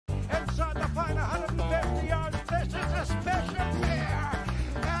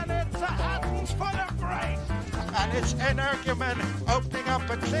and it's Energumen opening up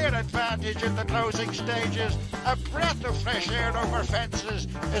a clear advantage in the closing stages. A breath of fresh air over fences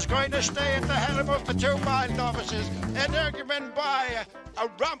is going to stay at the helm of the 2 mile novices. Energumen by a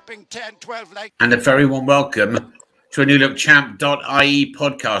romping 10-12 length. And a very warm welcome to a new look Champ.ie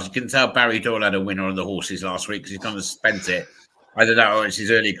podcast. You can tell Barry Doyle had a winner on the horses last week because he's gone and spent it. Either that or it's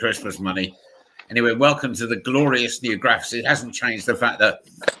his early Christmas money. Anyway, welcome to the glorious new graphics. It hasn't changed the fact that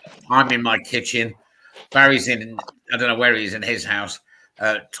I'm in my kitchen. Barry's in, I don't know where he is in his house.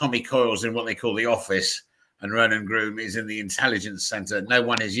 Tommy Coyle's in what they call the office. And Ronan Groome is in the intelligence centre. No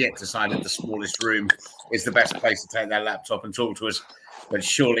one has yet decided the smallest room is the best place to take their laptop and talk to us. But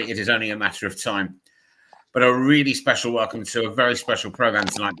surely it is only a matter of time. But a really special welcome to a very special programme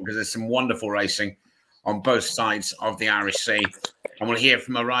tonight because there's some wonderful racing on both sides of the Irish Sea. And we'll hear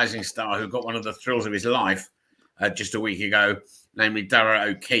from a rising star who got one of the thrills of his life just a week ago, namely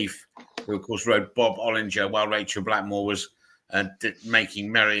DarraghOKeeffe, who, of course, rode Bob Ollinger while Rachel Blackmore was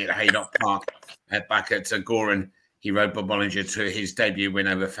making merry at Haydock Park. Back at Goran, he rode Bob Ollinger to his debut win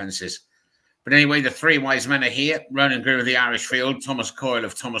over fences. But anyway, the three wise men are here. Ronan Groome of the Irish Field, Thomas Coyle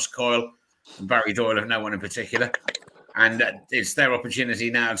of Thomas Coyle, and Barry Doyle of no one in particular. And it's their opportunity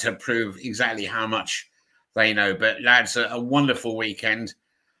now to prove exactly how much they know. But lads, a wonderful weekend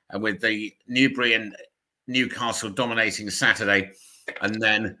with the Newbury and Newcastle dominating Saturday, and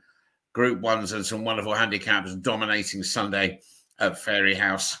then Group 1s and some wonderful handicaps dominating Sunday at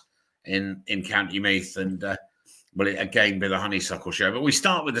Fairyhouse in County Meath, and will it again be the Honeysuckle show. But we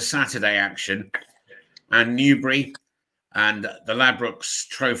start with the Saturday action, and Newbury and the Ladbroke's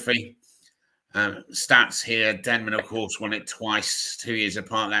trophy. Stats here, Denman, of course, won it twice, 2 years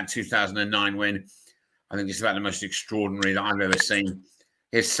apart. That 2009 win, I think it's about the most extraordinary that I've ever seen.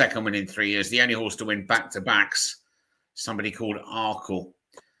 His second win in 3 years. The only horse to win back-to-backs, somebody called Arkle.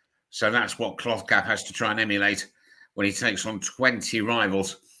 So that's what Clothgap has to try and emulate when he takes on 20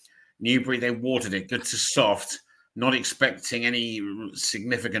 rivals. Newbury, they watered it, good to soft, not expecting any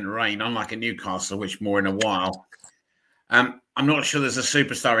significant rain, unlike a Newcastle, which more in a while. I'm not sure there's a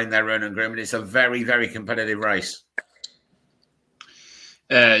superstar in there, Ronan Groome, but it's a very, very competitive race.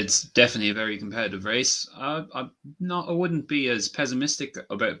 It's definitely a very competitive race. I wouldn't be as pessimistic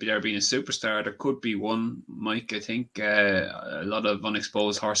about there being a superstar. There could be one, Mike. I think a lot of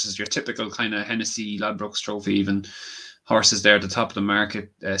unexposed horses, your typical kind of Hennessy, Ladbroke's trophy, even horses there at the top of the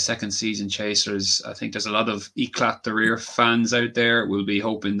market, second season chasers. I think there's a lot of Eclat the Rear fans out there. We'll be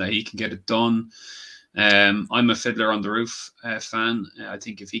hoping that he can get it done. I'm a Fiddler on the Roof fan. I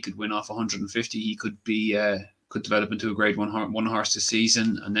think if he could win off 150, he could be could develop into a grade one horse this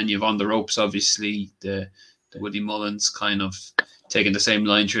season. And then you've on the ropes, obviously, the Woody Mullins kind of taking the same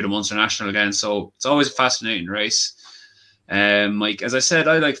line through the Munster National again. So it's always a fascinating race. Mike, as I said,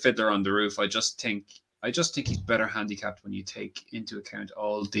 I like Fiddler on the Roof. I just think he's better handicapped when you take into account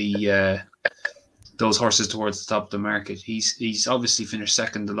all the those horses towards the top of the market. He's obviously finished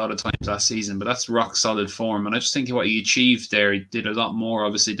second a lot of times last season, but that's rock solid form. And I just think what he achieved there, he did a lot more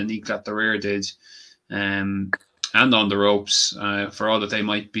obviously than Eclat the Rear did, and on the ropes, for all that they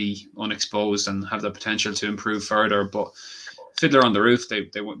might be unexposed and have the potential to improve further. But Fiddler on the Roof,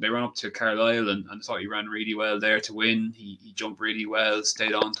 they ran up to Carlisle and thought he ran really well there to win. He jumped really well,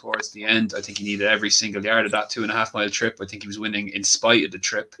 stayed on towards the end. I think he needed every single yard of that 2.5 mile trip. I think he was winning in spite of the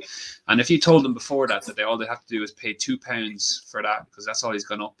trip. And if you told them before that all they have to do is pay £2 for that, because that's all he's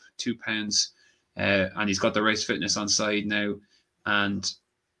gone up, £2, and he's got the race fitness on side now, and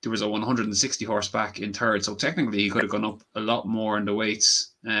there was a 160 horseback in third, so technically he could have gone up a lot more in the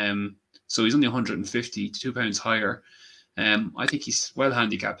weights. So he's only 150, £2 higher. I think he's well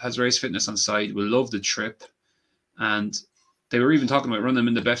handicapped, has race fitness on side, will love the trip, and they were even talking about running him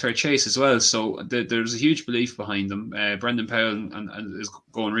in the Betfair Chase as well. So there's a huge belief behind them. Brendan Powell and is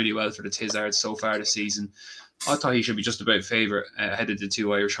going really well for the Tizards so far this season. I thought he should be just about favourite ahead of the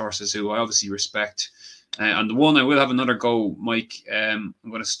two Irish horses, who I obviously respect. And the one I will have another go, Mike. I'm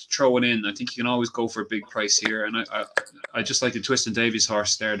going to throw it in. I think you can always go for a big price here, and I just like the Twiston Davies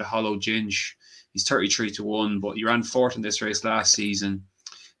horse there, the Hollow Ginge. He's 33-1, but he ran fourth in this race last season,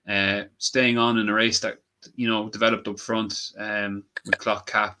 staying on in a race that developed up front with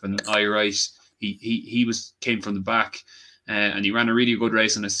Clothgap and Eye Right. He came from the back, and he ran a really good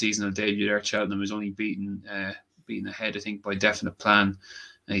race on his seasonal debut there at Cheltenham. He was only beaten ahead, I think, by Definite Plan.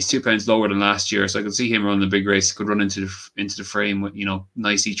 He's £2 lower than last year, so I could see him running a big race. He could run into the frame with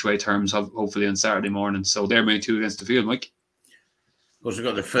nice each way terms, hopefully on Saturday morning. So they're my two against the field, Mike. Of course, we've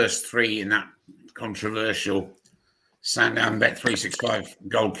got the first three in that controversial Sandown Bet 365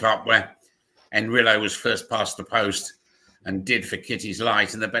 Gold Cup, where Enrillo was first past the post and did for Kitty's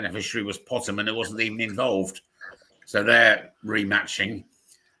Light, and the beneficiary was Potterman, who wasn't even involved. So they're rematching.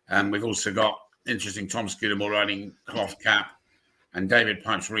 We've also got interesting Tom Scudamore riding Cloth Cap, and David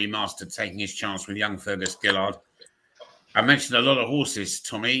Pipes remastered taking his chance with young Fergus Gillard. I mentioned a lot of horses,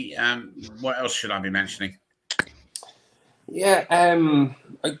 Tommy. What else should I be mentioning? Yeah,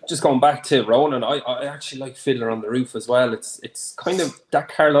 just going back to Ronan, I actually like Fiddler on the Roof as well. It's kind of that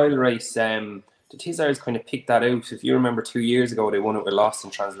Carlisle race. The Tizars kind of picked that out. If you remember 2 years ago, they won it with Lost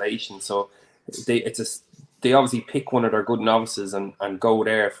in Translation. So they obviously pick one of their good novices and go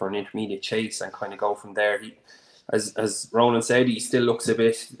there for an intermediate chase and kind of go from there. As Ronan said, he still looks a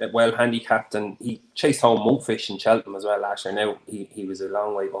bit well handicapped, and he chased home Monkfish in Cheltenham as well last year. Now he was a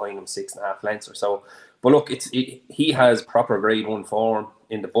long way behind him, 6.5 lengths or so. But look, he has proper Grade 1 form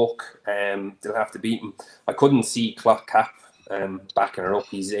in the book. They'll have to beat him. I couldn't see Cloth Cap backing her up.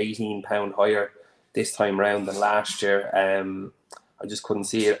 He's £18 higher this time round than last year. I just couldn't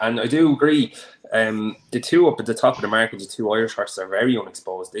see it. And I do agree. The two up at the top of the market, the two Irish horses, are very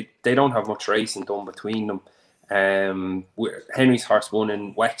unexposed. They don't have much racing done between them. Henry's horse won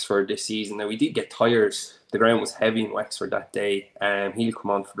in Wexford this season. Now, we did get tyres. The ground was heavy in Wexford that day. He'll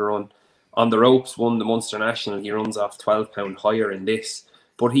come on for the run. On the Ropes, won the Munster National. He runs off £12 higher in this.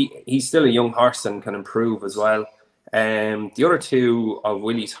 But he's still a young horse and can improve as well. The other two of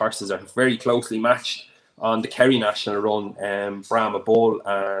Willie's horses are very closely matched on the Kerry National run, Brahma Bull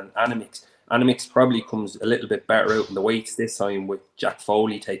and Animix. Animix probably comes a little bit better out in the weights this time, with Jack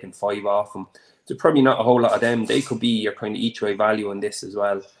Foley taking 5 off him. There's probably not a whole lot of them. They could be your kind of each way value in this as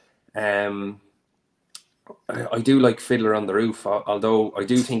well. I do like Fiddler on the Roof, although I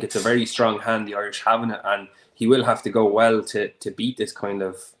do think it's a very strong hand, the Irish having it, and he will have to go well to beat this kind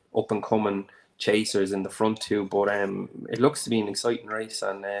of up and coming chasers in the front two. But it looks to be an exciting race,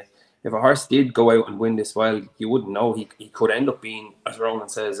 and if a horse did go out and win this well, you wouldn't know. He could end up being, as Ronan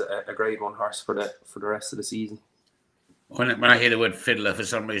says, a Grade 1 horse for the rest of the season. When I hear the word Fiddler, for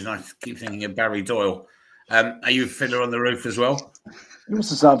some reason I keep thinking of Barry Doyle. Are you Fiddler on the Roof as well? You must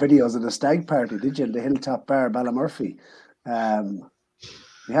have saw videos of the stag party, did you? The Hilltop Bar, Ballymurphy.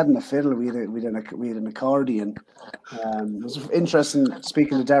 We hadn't a fiddle, we had an accordion. It was interesting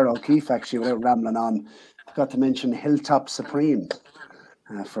speaking to DarraghOKeeffe, actually, without rambling on. I got to mention Hilltop Supreme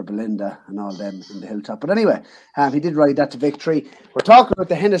for Belinda and all them in the Hilltop. But anyway, he did ride that to victory. We're talking about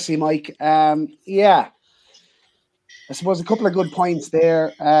the Hennessy, Mike. Yeah. I suppose a couple of good points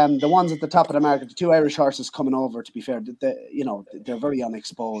there. The ones at the top of the market, the two Irish horses coming over, to be fair, they're very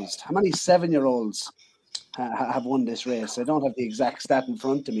unexposed. How many 7-year-olds have won this race? I don't have the exact stat in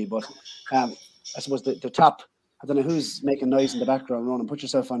front of me, but I suppose the top, I don't know who's making noise in the background. Ronan, put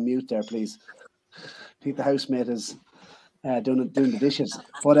yourself on mute there, please. I think the housemate is doing the dishes.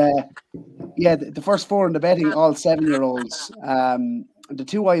 But yeah, the first 4 in the betting, all 7-year-olds. The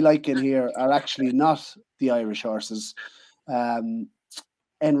two I like in here are actually not the Irish horses.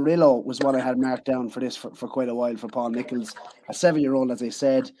 Enrillo was one I had marked down for this for quite a while for Paul Nichols, a 7-year-old, as I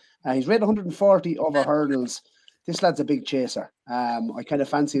said. He's rated 140 over hurdles. This lad's a big chaser. I kind of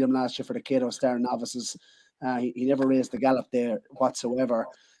fancied him last year for the Cato Star Novices. He never raised the gallop there whatsoever.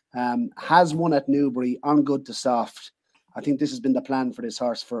 Has won at Newbury on good to soft. I think this has been the plan for this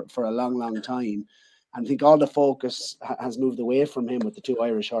horse for a long, long time. And I think all the focus has moved away from him with the two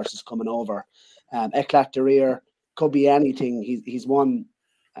Irish horses coming over. Eclat de Rire could be anything. He's one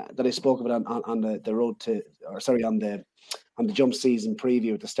that I spoke about on the road to, or sorry, on the jump season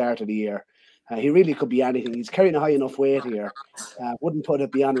preview at the start of the year. He really could be anything. He's carrying a high enough weight here. Wouldn't put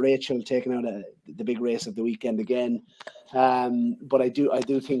it beyond Rachel taking out the big race of the weekend again. But I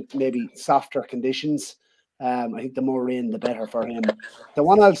do think maybe softer conditions. I think the more rain, the better for him. The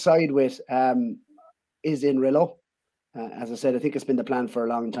one I'll side with is in Rillo. As I said, I think it's been the plan for a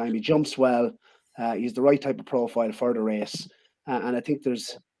long time. He jumps well. He's the right type of profile for the race. And I think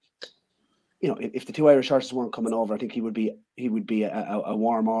there's, if the two Irish horses weren't coming over, I think he would be a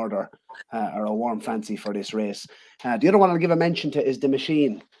warm order or a warm fancy for this race. The other one I'll give a mention to is The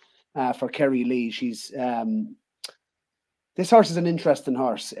Machine for Kerry Lee. This horse is an interesting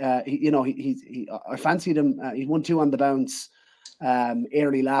horse. I fancied him. He won 2 on the bounce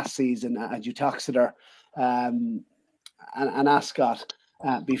early last season at Uttoxeter and Ascot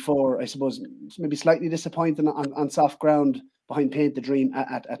before, I suppose, maybe slightly disappointing on soft ground behind Paint the Dream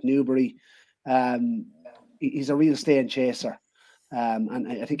at Newbury. He's a real stay and chaser.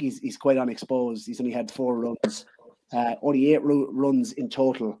 And I think he's quite unexposed. He's only had 4 runs, only 8 runs in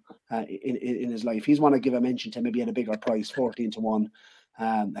total in his life. He's one I give a mention to, maybe at a bigger price, 14 to 1.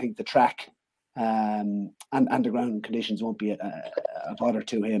 I think the track and the ground conditions won't be a bother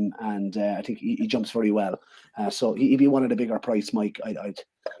to him, and I think he jumps very well. So he'd be one of the bigger price, Mike. I'd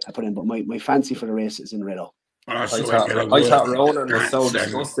put in, but my fancy for the race is in Rillo. When I I saw him get a thought work Ronan was at, so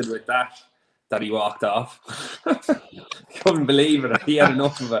disgusted with that he walked off. Couldn't believe it. He had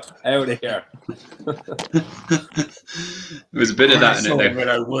enough of it. Out of here. There was a bit of when I that in saw it him there.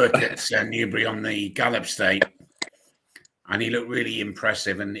 get a work at Newbury on the Gallop State, and he looked really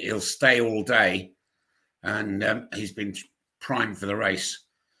impressive, and he'll stay all day, and he's been primed for the race,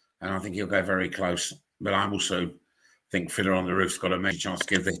 and I think he'll go very close. But I also think Fiddler on the Roof's got a major chance to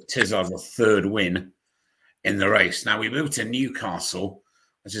give the Tizzard a third win in the race. Now we move to Newcastle,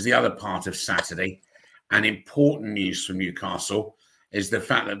 which is the other part of Saturday, and important news from Newcastle is the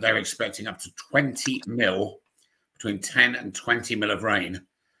fact that they're expecting up to 20 mil, between 10 and 20 mil of rain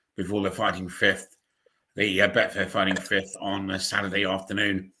before they're fighting fifth. The Betfair fighting fifth on Saturday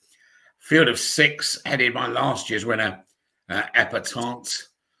afternoon. Field of 6, headed by last year's winner, Epatante,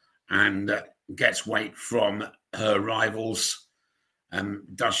 and gets weight from her rivals.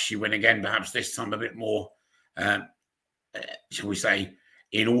 Does she win again? Perhaps this time a bit more, shall we say,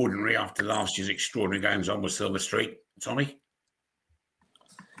 in ordinary after last year's extraordinary goings on with Silver Street. Tommy?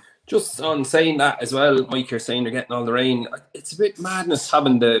 Just on saying that as well, Mike, you're saying they're getting all the rain. It's a bit madness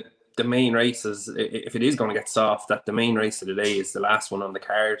having the main races, if it is going to get soft, that the main race of the day is the last one on the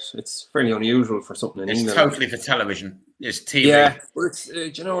card. It's fairly unusual for something in England. It's totally for television. It's TV. Yeah, but it's,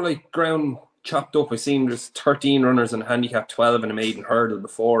 you know, like ground chopped up. I've seen there's 13 runners in handicap 12 and a maiden hurdle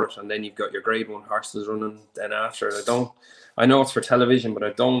before it, and then you've got your grade 1 horses running then after. I know it's for television, but I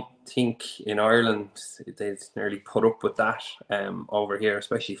don't think in Ireland they'd nearly put up with that over here,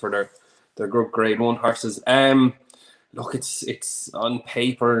 especially for their group grade 1 horses. Look, it's on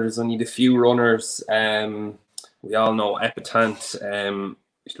paper. There's only the few runners. We all know Epatante.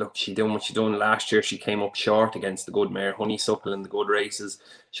 Look, she done what she done last year. She came up short against the good mare Honeysuckle in the good races.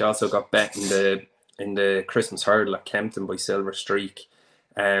 She also got bet in the Christmas hurdle at Kempton by Silver Streak.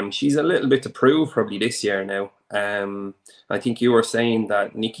 She's a little bit to prove probably this year now. I think you were saying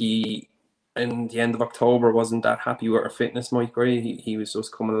that Nicky in the end of October wasn't that happy with her fitness, Mike Gray. He was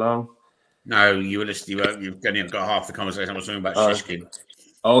just coming along. No, you were listening. You've only got half the conversation. I was talking about Shishkin.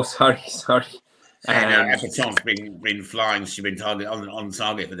 Oh, sorry. And Epatante's been flying. She's been on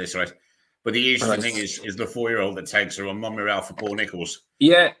target for this race. But the interesting thing is the 4-year-old that takes her on Monmouth for Paul Nicholls.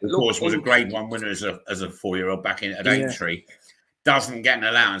 Yeah, of course, was a grade 1 winner as a 4-year-old back in at Aintree. Doesn't get an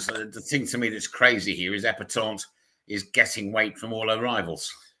allowance. The thing to me that's crazy here is Epatante is getting weight from all her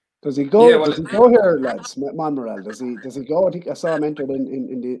rivals. Does he go? Does he go here, lads? Monmorel. Does he go? I think I saw him entered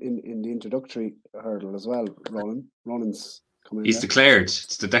in the introductory hurdle as well. Ronan's coming. He's declared.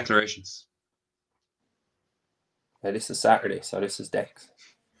 It's the declarations. Yeah, this is Saturday, so this is Dex.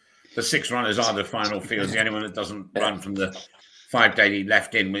 The 6 runners are the final field. The only one that doesn't run from the 5-day he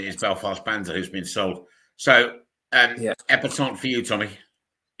left in is Belfast Banter, who's been sold. So, Epatante for you, Tommy.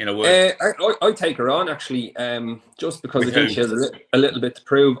 In a word, I take her on actually, just because I think she has a little bit to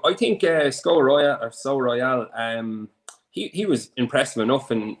prove. I think So Royale, he was impressive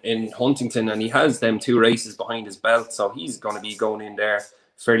enough in Huntington, and he has them 2 races behind his belt, so he's going to be going in there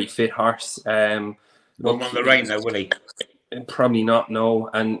fairly fit horse. Won't want the rain though, will he? Probably not, no.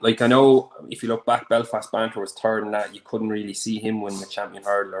 And like I know, if you look back, Belfast Banter was third in that. You couldn't really see him win the champion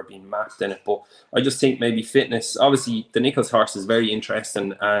hurdle or being mapped in it. But I just think maybe fitness. Obviously, the Nichols horse is very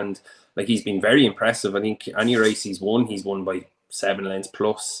interesting, and like he's been very impressive. I think any race he's won by 7 lengths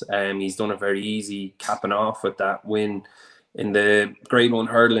plus. He's done it very easy, capping off with that win in the Grade 1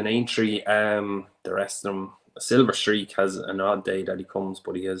 hurdle in Aintree. The rest of them, Silver Streak has an odd day that he comes,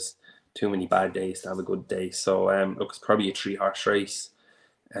 but he has too many bad days to have a good day. So look, it's probably a 3-horse race.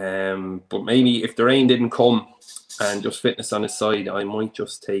 But maybe if the rain didn't come and just fitness on his side, I might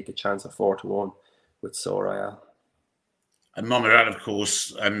just take a chance of 4-1 with So Royale. And Monmouth, of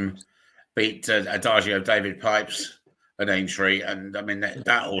course, beat Adagio David Pipes at Aintree. And I mean,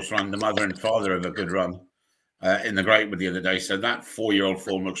 that horse ran the mother and father of a good run in the Great with the other day. So that 4-year-old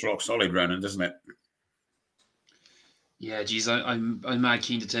form looks rock solid, Ronan, doesn't it? Yeah, geez, I'm mad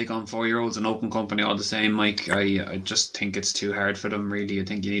keen to take on 4-year-olds in open company all the same, Mike. I just think it's too hard for them, really. I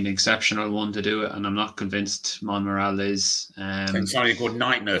think you need an exceptional one to do it, and I'm not convinced Monmorel is. And somebody called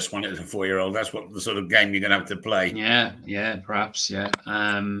Night Nurse won it as a 4-year-old. That's what the sort of game you're going to have to play. Yeah, perhaps, yeah.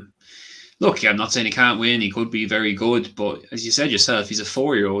 Look, I'm not saying he can't win. He could be very good, but as you said yourself, he's a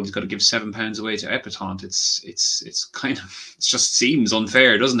 4-year-old. He's got to give £7 away to Epatante. It's kind of, it just seems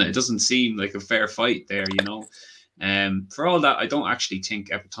unfair, doesn't it? It doesn't seem like a fair fight there, you know. For all that, I don't actually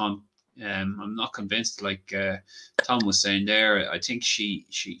think Epatante. I'm not convinced. Like Tom was saying there, I think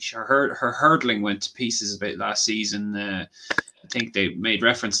her hurdling went to pieces a bit last season. I think they made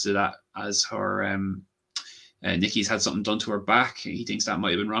reference to that as her Nikki's had something done to her back. He thinks that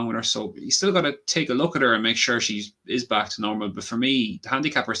might have been wrong with her. So you still got to take a look at her and make sure she is back to normal. But for me, the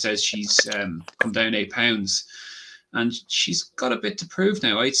handicapper says she's come down 8 pounds. And she's got a bit to prove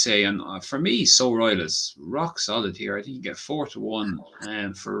now, I'd say. And for me, So Royal is rock solid here. I think you get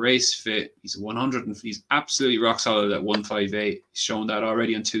 4-1 for race fit. He's 100 and he's absolutely rock solid at 158. He's shown that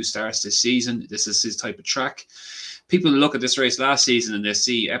already on 2 starts this season. This is his type of track. People look at this race last season and they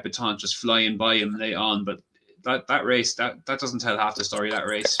see Epatante just flying by him late on, but that race that doesn't tell half the story. That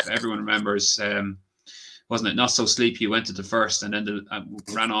race, everyone remembers. Wasn't it Not So Sleepy went to the first and then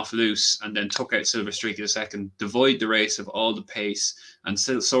ran off loose and then took out Silver Streak in the second, devoid the race of all the pace, and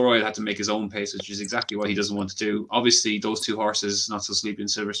still So Royal had to make his own pace, which is exactly what he doesn't want to do. Obviously, those 2 horses, Not So Sleepy and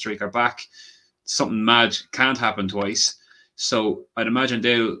Silver Streak, are back. Something mad can't happen twice. So I'd imagine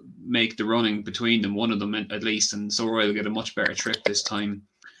they'll make the running between them, one of them at least, and So Royal will get a much better trip this time.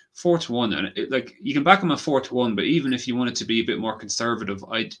 4-1, and you can back him at 4-1, but even if you wanted to be a bit more conservative,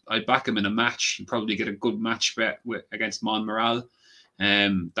 I'd back him in a match. You probably get a good match bet against Monmoral.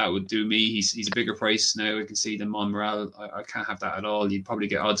 That would do me. He's a bigger price now, I can see, than Monmoral. I can't have that at all. You'd probably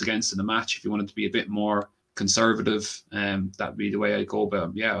get odds against in the match if you wanted to be a bit more conservative. That'd be the way I'd go.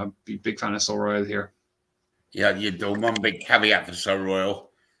 But yeah, I'd be a big fan of So Royal here. Yeah, you'd do one big caveat for So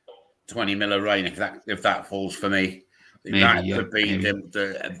Royal, 20 mil rain if that falls for me. That could be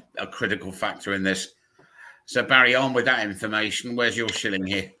a critical factor in this. So, Barry, on with that information. Where's your shilling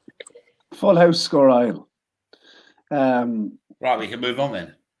here? Full house score aisle. Right, we can move on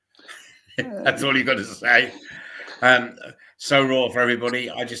then. That's all you've got to say. So raw for everybody.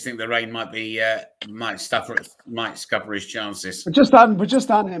 I just think the rain might scupper his chances. We're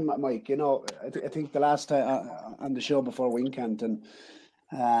just on him, Mike. You know, I think the last time on the show before Wincanton,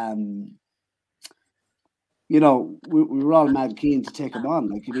 you know, we were all mad keen to take him on.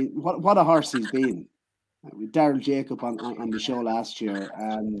 Like, I mean, what a horse he's been. With Darragh Jacob on the show last year,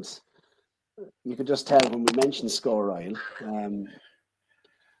 and you could just tell when we mentioned Score Royal. And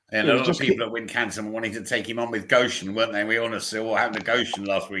a lot of people at Wincanton were wanting to take him on with Goshen, weren't they? We honestly all happened to Goshen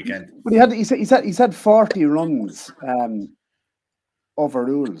last weekend. But he's had 40 runs over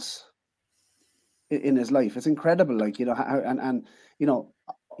rules in his life. It's incredible, like, you know, and you know.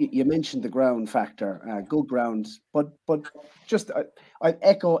 You mentioned the ground factor, good ground, but just I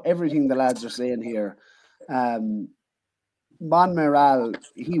echo everything the lads are saying here. Monmoral,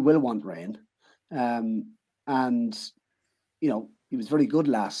 he will want rain, and you know he was very good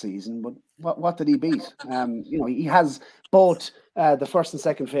last season. But what did he beat? You know, he has both the first and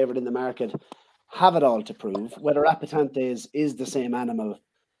second favourite in the market have it all to prove. Whether Epatante is the same animal.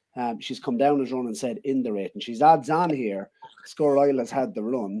 She's come down, as Ronan said, in the rate, and she's odds on here. Score Royal has had the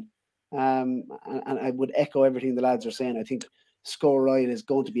run, and I would echo everything the lads are saying. I think Score Royal is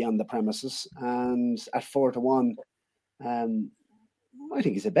going to be on the premises, and at 4-1, I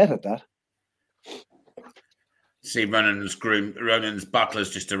think he's a bet at that. See, Ronan's butler's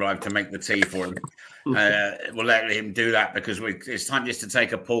just arrived to make the tea for him. We'll let him do that because it's time just to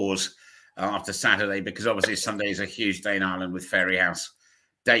take a pause after Saturday, because obviously Sunday is a huge day in Ireland with Fairyhouse.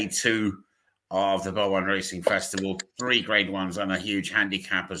 Day 2 of the Bowl One Racing Festival, 3 Grade 1s and a huge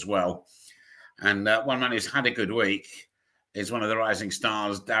handicap as well. And one man who's had a good week is one of the rising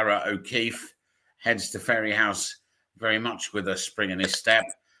stars, DarraghOKeeffe, heads to Fairyhouse very much with a spring in his step,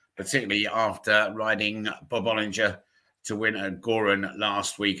 particularly after riding Bob Ollinger to win at Goran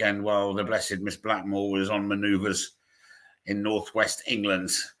last weekend while the blessed Miss Blackmore was on manoeuvres in northwest England.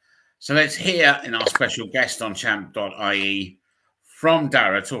 So let's hear in our special guest on Champ.ie from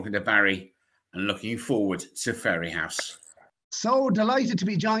Darragh talking to Barry and looking forward to Fairyhouse. So delighted to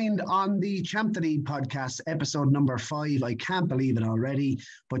be joined on the Champ.ie podcast, episode number 5. I can't believe it already,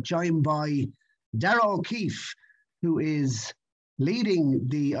 but joined by DarraghOKeeffe, who is leading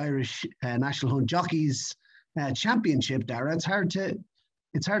the Irish National Hunt Jockeys Championship. Darragh, it's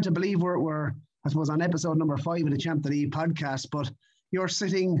hard to believe we're I suppose on episode number 5 of the Champ.ie podcast, but you're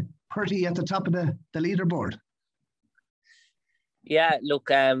sitting pretty at the top of the leaderboard. Yeah, look,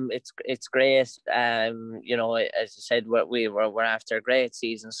 it's great. You know, as I said, we're after a great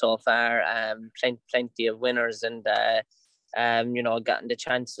season so far. Plenty of winners, and you know, gotten the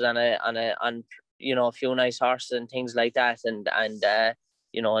chances on you know, a few nice horses and things like that. And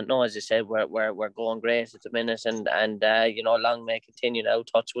you know, no, as I said, we're going great at the minute, and you know, long may continue now.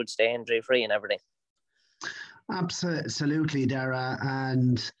 Touch wood, stay injury free and everything. Absolutely, Darragh,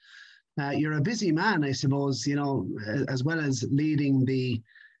 and. You're a busy man, I suppose, you know, as well as leading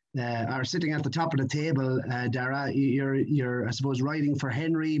or sitting at the top of the table, Darragh, you're, I suppose, riding for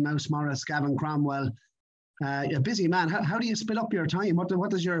Henry, Mouse Morris, Gavin Cromwell. You're a busy man. How do you split up your time? What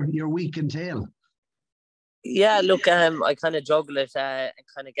does your week entail? Yeah, look, I kind of juggle it and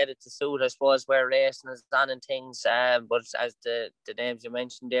kind of get it to suit, I suppose, where racing is on and things. But as the names you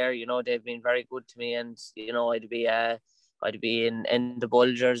mentioned there, you know, they've been very good to me, and you know, I'd be in the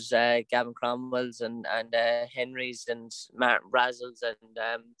Bulgers, Gavin Cromwell's and Henry's and Martin Brazel's,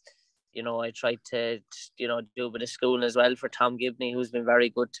 and you know, I tried to you know do a bit of schooling as well for Tom Gibney, who's been very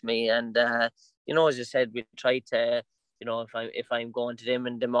good to me, and you know, as I said, we try to. You know, if I'm going to them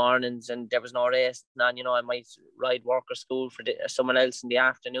in the mornings and there was no race on, you know, I might ride work or school for someone else in the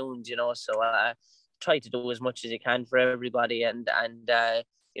afternoons, you know. So try to do as much as you can for everybody, and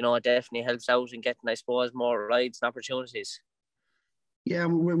you know, it definitely helps out in getting, I suppose, more rides and opportunities. Yeah,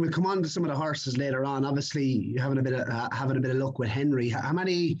 we'll come on to some of the horses later on. Obviously, you're having a bit of luck with Henry. How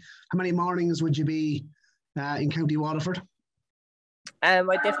many mornings would you be in County Waterford? I'd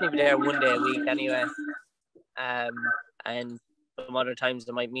definitely be there one day a week anyway. And some other times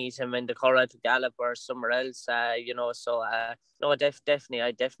I might meet him in the Coyle to Gallop or somewhere else, you know. So no, definitely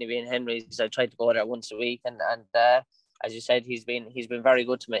I'd definitely be in Henry's. I try to go there once a week, and as you said, he's been very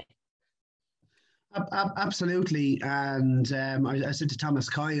good to me. Absolutely. And I said to Thomas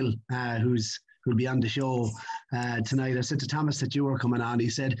Coyle, who'll be on the show tonight, I said to Thomas that you were coming on.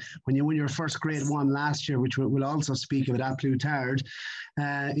 He said, when you won your first Grade 1 last year, which we'll also speak of at Plutard,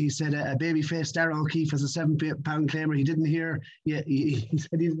 he said a babyface DarraghOKeeffe as a 7-pound claimer. He didn't hear you. He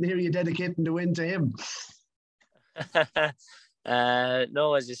said he didn't hear you dedicating the win to him.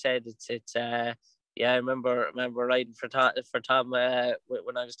 No, as you said, it's yeah, I remember riding for Tom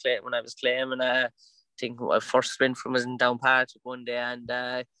when I was claiming. I think my first sprint from was in Downpatrick one day,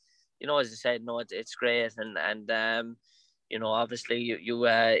 and you know, as I said, no, it's great, and you know, obviously you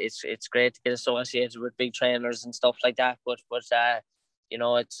it's great to get associated with big trainers and stuff like that, but you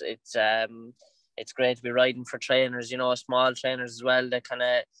know, it's great to be riding for trainers, you know, small trainers as well, that kind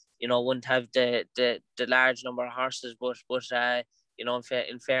of, you know, wouldn't have the large number of horses, but you know,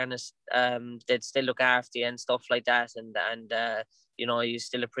 in fairness, they'd still look after you and stuff like that, and you know, you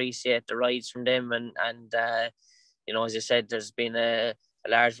still appreciate the rides from them, and you know, as I said, there's been a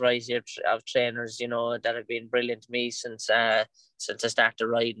large variety of trainers, you know, that have been brilliant to me since I started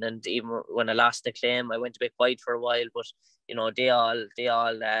riding, and even when I lost the claim, I went a bit quiet for a while, but you know, they all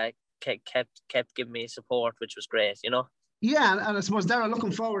kept giving me support, which was great, you know. Yeah, and I suppose, Darragh,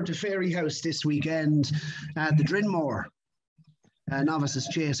 looking forward to Fairyhouse this weekend, the Drinmore Novices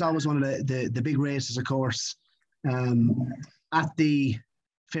Chase, always one of the big races, of course, at the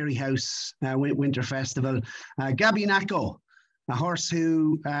Fairyhouse Winter Festival. Gabby Nacko, a horse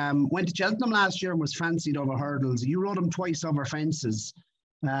who went to Cheltenham last year and was fancied over hurdles. You rode him twice over fences.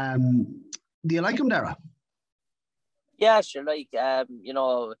 Do you like him, Darragh? Yeah, sure. Like, you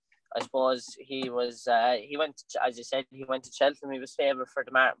know, I suppose he went, as you said, he went to Cheltenham. He was favoured for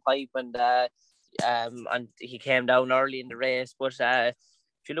the Martin Pipe, and he came down early in the race. But if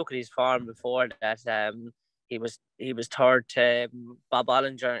you look at his form before that, he was third to Bob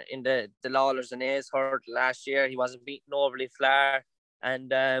Ollinger in the Lawlers and A's hurdle last year. He wasn't beaten overly far,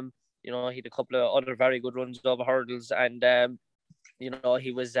 and you know, he had a couple of other very good runs over hurdles, and you know,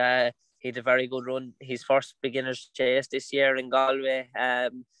 he had a very good run. His first beginner's chase this year in Galway.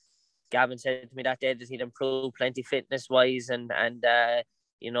 Gavin said to me that day that he'd improved plenty fitness wise, and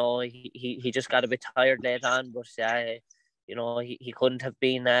you know, he just got a bit tired late on, but you know, he couldn't have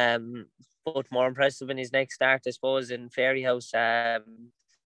been but more impressive in his next start, I suppose, in Fairyhouse.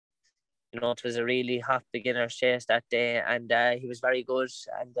 You know, it was a really hot beginner's chase that day, and he was very good.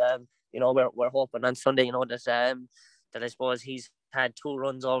 And you know, we're hoping on Sunday, you know, that I suppose he's had 2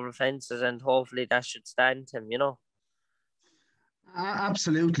 runs over fences, and hopefully that should stand him, you know.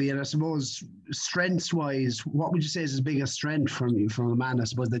 Absolutely. And I suppose strengths-wise, what would you say is his biggest strength from a man, I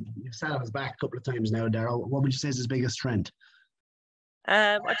suppose, that you've sat on his back a couple of times now, Darragh? What would you say is his biggest strength?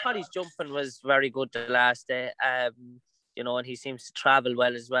 I thought his jumping was very good the last day. You know, and he seems to travel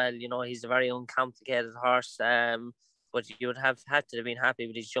well as well. You know, he's a very uncomplicated horse. But you would have had to have been happy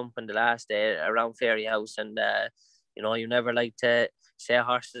with his jumping the last day around Fairyhouse, and you know, you never like to say a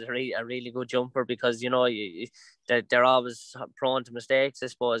horse is a really good jumper, because you know they're always prone to mistakes, I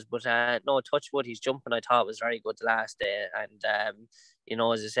suppose. But no, touch wood, his jumping I thought was very good the last day, and you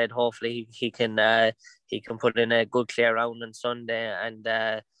know, as I said, hopefully he can put in a good clear round on Sunday, and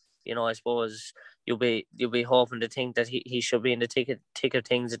you know, I suppose you'll be hoping to think that he should be in the tick of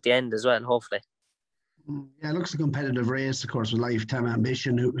things at the end as well, hopefully. Yeah, it looks a competitive race, of course, with Lifetime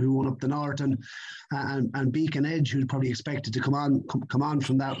Ambition, who won up the north, and Beacon Edge, who'd probably expected to come on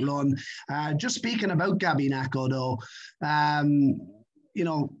from that run. Just speaking about Gabby Nacko, though, you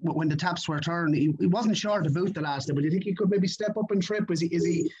know, when the taps were turned, he wasn't sure to boot the last day, but do you think he could maybe step up and trip? Is he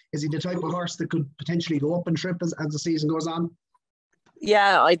the type of horse that could potentially go up and trip as the season goes on?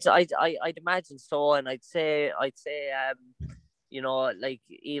 Yeah, I'd imagine so, and I'd say you know, like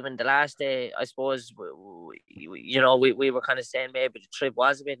even the last day, I suppose, you know, we were kind of saying maybe the trip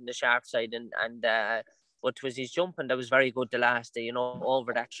was a bit in the sharp side, and but it was his jumping that was very good the last day, you know,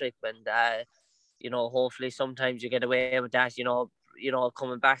 over that trip, and you know, hopefully sometimes you get away with that, you know,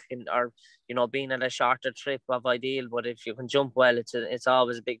 coming back or you know, being at a shorter trip of ideal, but if you can jump well, it's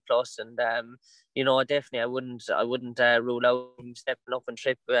always a big plus, and you know, definitely I wouldn't rule out him stepping up and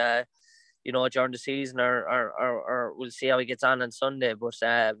trip. You know, during the season, or we'll see how he gets on Sunday. But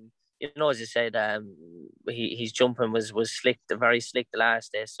you know, as you said, his jumping was slick, very slick the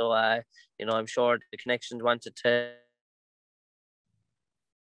last day. So you know, I'm sure the connections wanted to,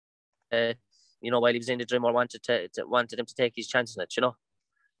 you know, while he was in the Drinmore, wanted him to take his chance in it. You know.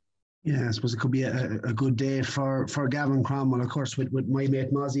 Yeah, I suppose it could be a good day for Gavin Cromwell, of course, with my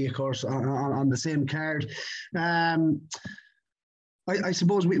mate Mozzie, of course, on the same card. I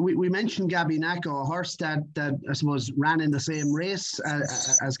suppose we mentioned Gabby Nacko, a horse that I suppose ran in the same race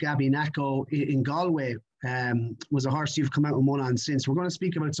as Gabby Nacko in Galway. Was a horse you've come out and won on since. We're going to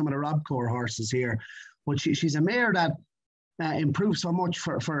speak about some of the Robcore horses here, but she's a mare that improved so much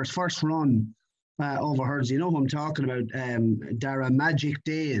for his first run over Hurde. You know who I'm talking about, Darragh Magic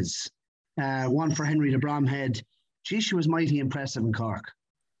Days, one for Henry de Bromhead. Gee, she was mighty impressive in Cork.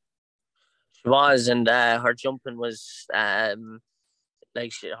 She was, and her jumping was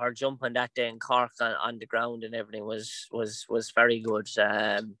her jumping that day in Cork on the ground and everything was very good.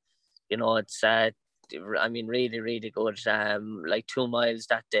 You know, it's I mean, really, really good. Like 2 miles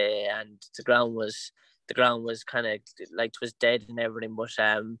that day, and the ground was kind of like it was dead and everything, but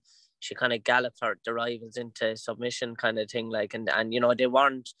she kind of galloped the rivals into submission kind of thing, like, and you know, they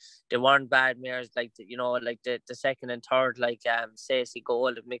weren't bad mares, like, you know, like the second and third, like Stacey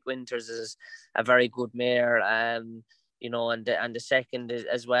Gold of Mick Winters is a very good mare, you know, and the second is,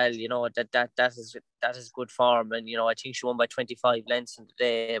 as well, you know, that is good form, and you know, I think she won by 25 lengths in the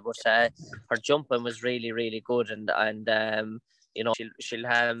day, but her jumping was really, really good, and you know, she'll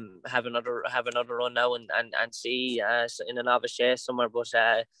have another run now and see in a novice chase somewhere, but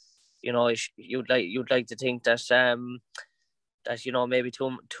you know, you'd like to think that that, you know, maybe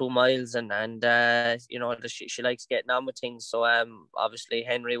two miles and you know, that she likes getting on with things. So obviously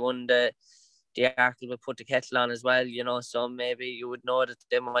Henry won the Arkle would put the kettle on as well, you know, so maybe you would know that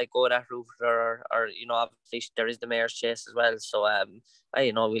they might go that route, or you know, obviously there is the mare's chase as well. So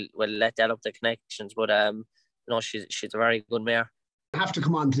you know, we'll let that up the connections, but you know, she's a very good mare. I have to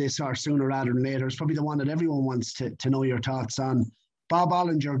come on to this horse sooner rather than later. It's probably the one that everyone wants to know your thoughts on. Bob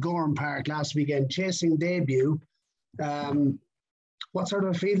Ollinger, Gorham Park last weekend, chasing debut. What sort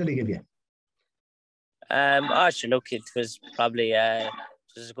of a feel did he give you? Look, it was probably as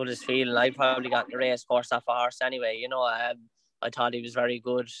good as feeling. I probably got the race horse off a horse anyway. You know, I thought he was very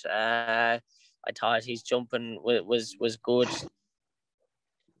good. I thought his jumping was good.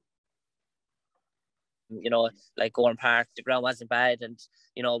 You know, like Gorham Park, the ground wasn't bad, and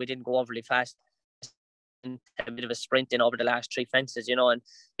you know, we didn't go overly fast. A bit of a sprint in over the last 3 fences, you know, and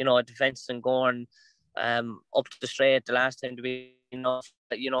you know, the fences and going up to the straight the last time to be enough,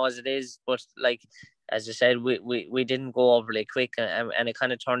 you know, as it is, but like as I said, we didn't go overly quick, and it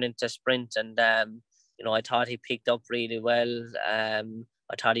kind of turned into a sprint, and you know, I thought he picked up really well. I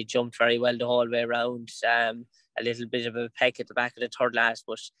thought he jumped very well the whole way around. A little bit of a peck at the back of the third last,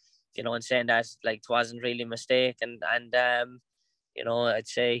 but you know, in saying that, like, it wasn't really a mistake, and you know, I'd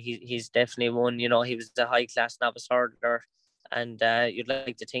say he's definitely one. You know, he was a high class novice hurdler, and you'd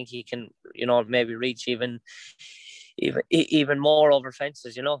like to think he can, you know, maybe reach even more over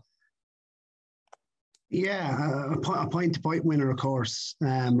fences, you know. Yeah, a point-to-point winner, of course,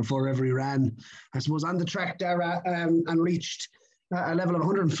 before every ran. I suppose on the track, Darragh, and reached a level of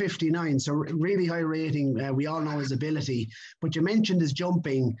 159, so really high rating. We all know his ability, but you mentioned his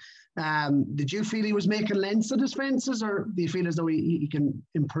jumping. Did you feel he was making lengths at his fences, or do you feel as though he can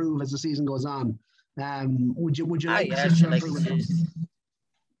improve as the season goes on? Would you like to see him improve?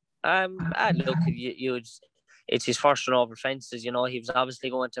 Look, it's his first run over fences. You know, he was obviously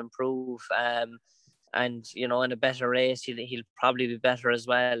going to improve. And you know, in a better race, he'll probably be better as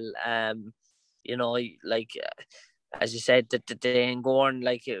well. You know, like as you said, the day in Gorn,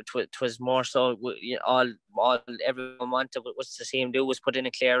 like it was more so, all everyone wanted was to see him do was put in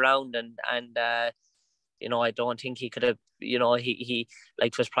a clear round, and you know, I don't think he could have. You know, he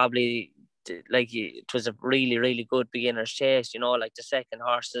like, it was probably like, it was a really, really good beginner's chase. You know, like the second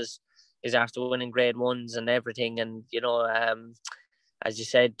horse is after winning grade ones and everything, and you know, as you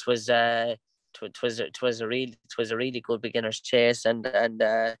said, it was a really good beginner's chase, and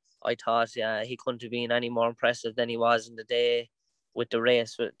I thought he couldn't have been any more impressive than he was in the day with the way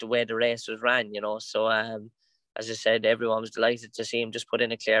the race was ran, So as I said, everyone was delighted to see him just put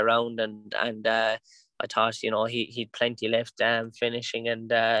in a clear round, and I thought he'd plenty left finishing,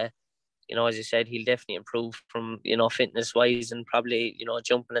 and as you said, he'll definitely improve from fitness wise, and probably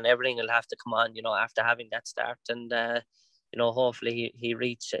jumping and everything will have to come on after having that start, and hopefully he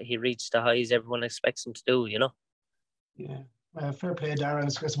reached the highs everyone expects him to do. Yeah. Fair play, Darragh.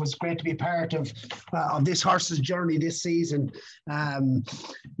 It was great to be part of this horse's journey this season. Everyone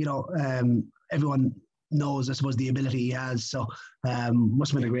knows, I suppose, the ability he has. So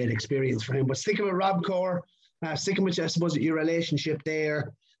must have been a great experience for him. But sticking with Rob Core, sticking with, I suppose, your relationship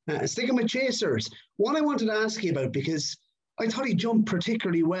there, sticking with chasers. One I wanted to ask you about, because I thought he jumped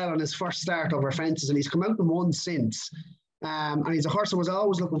particularly well on his first start over fences, and he's come out and won since. And he's a horse I was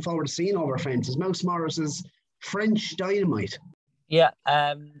always looking forward to seeing over fences. Mouse Morris's French Dynamite. Yeah,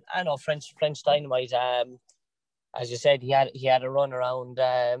 I know French Dynamite. As you said, he had a run around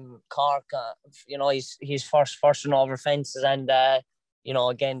Cork. He's first run over fences, and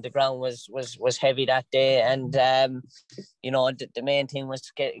again the ground was heavy that day, and the main thing was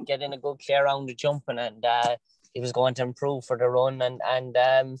to get in a good clear round of jumping, and he was going to improve for the run, and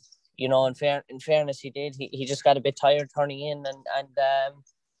in fairness, he did. He just got a bit tired turning in, and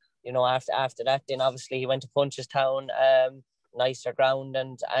after that, then obviously he went to Punchestown, nicer ground,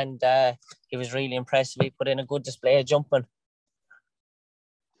 and he was really impressive. He put in a good display of jumping.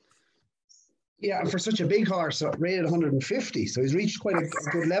 Yeah, and for such a big horse, rated 150, so he's reached quite a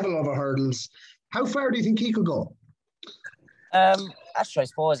good level over hurdles. How far do you think he could go? Actually, I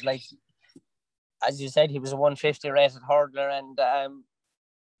suppose, as you said, he was a 150 rated hurdler, and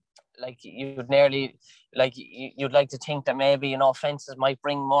you'd like to think that maybe fences might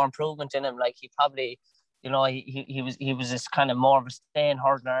bring more improvement in him. He probably, he was this kind of more of a staying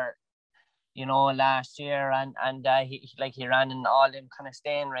hurdler, last year, and he ran in all them kind of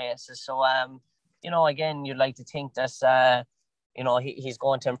staying races. So again, you'd like to think that he's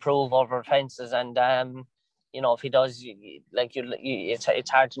going to improve over fences, and if he does,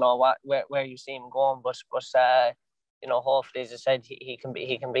 it's hard to know where you see him going, but hopefully, as I said, he can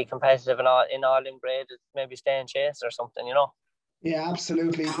be competitive in all them grades, maybe stay in chase or something, Yeah,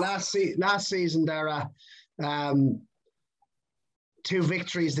 absolutely. Last season, Darragh, 2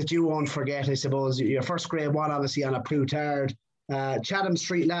 victories that you won't forget, I suppose. Your first grade one, obviously, on a Plutard. Chatham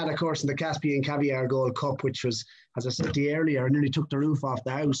Street Lad, of course, in the Caspian Caviar Gold Cup, which was, as I said to you earlier, nearly took the roof off the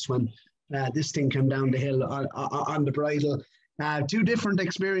house when this thing came down the hill on the bridle. 2 different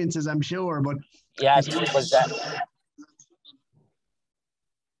experiences, I'm sure, but yeah, it was that.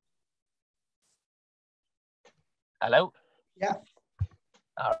 Hello? Yeah.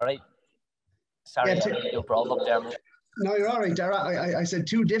 All right. Sorry, you broke up there. No, you're all right, Darragh. I said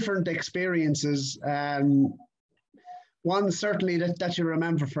 2 different experiences. One certainly that you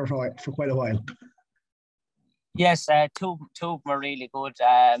remember for quite a while. Yes, two were really good.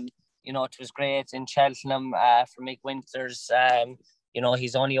 It was great in Cheltenham for Mick Winters.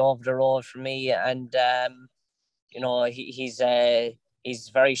 He's only over the road from me, and he's a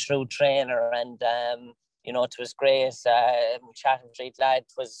very shrewd trainer, and it was great. Chatham Street Lad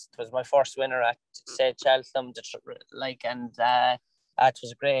was my first winner at Cheltenham, and it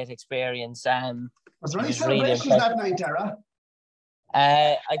was a great experience. Was there any celebrations that night, Darragh?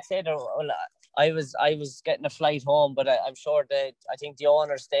 I'd say I was getting a flight home, but I'm sure that I think the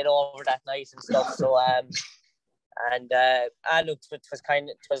owner stayed over that night and stuff. So look, it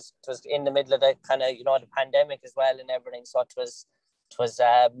was in the middle of the kind of the pandemic as well and everything. So it was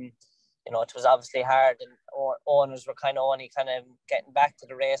obviously hard, and owners were only getting back to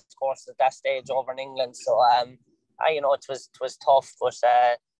the race course at that stage over in England. So it was tough, but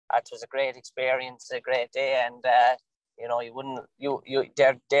it was a great experience, a great day, and they're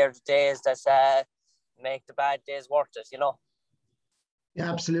the days that make the bad days worth it,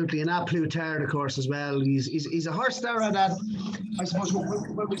 Yeah, absolutely. And that Plutard, of course, as well. He's a horse there that, I suppose,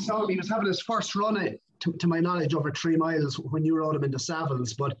 when we saw him, he was having his first run, to my knowledge, over 3 miles when you rode him into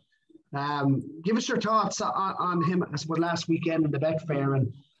Savills. But give us your thoughts on him, I suppose, last weekend in the Betfair.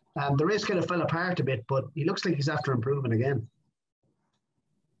 And the race kind of fell apart a bit, but he looks like he's after improving again.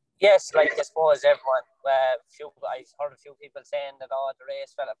 Yes, I suppose everyone, I heard a few people saying that the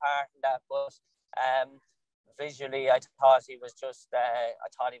race fell apart and that, but visually I thought he was just, I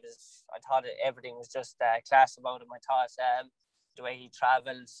thought everything was just class about him. I thought the way he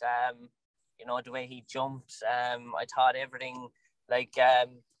travels, the way he jumps, I thought everything,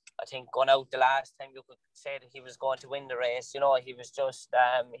 I think going out the last time, you could say that he was going to win the race. You know, he was just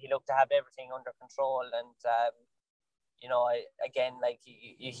he looked to have everything under control, and you know, again, like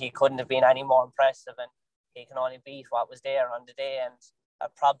he couldn't have been any more impressive, and he can only beat what was there on the day. And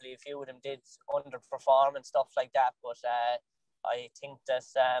probably a few of them did underperform and stuff like that, but I think that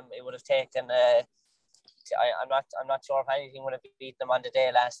it would have taken. I'm not sure if anything would have beat them on the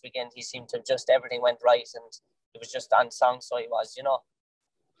day last weekend. He seemed to just everything went right, and it was just on song. So he was, you know.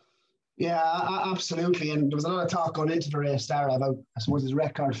 Yeah, absolutely. And there was a lot of talk going into the race, Darragh, about, I suppose, his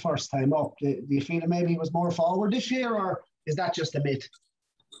record first time up. Do you feel that maybe he was more forward this year, or is that just a myth?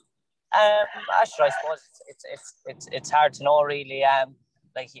 Actually, I suppose it's hard to know really.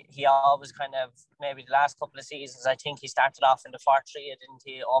 Like he always kind of, maybe the last couple of seasons, I think he started off in the 4-3, didn't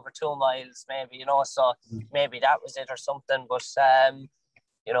he? Over 2 miles, maybe, you know. So maybe that was it or something. But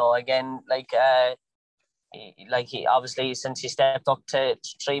you know, again, he obviously, since he stepped up to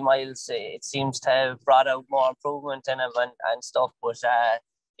 3 miles, it seems to have brought out more improvement in him and stuff. But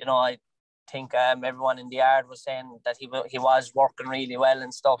you know, I think everyone in the yard was saying that he was working really well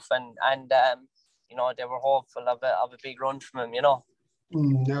and stuff, and you know, they were hopeful of a big run from him, you know.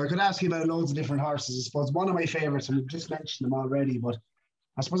 Now I could ask you about loads of different horses. I suppose one of my favourites, and we've just mentioned them already, but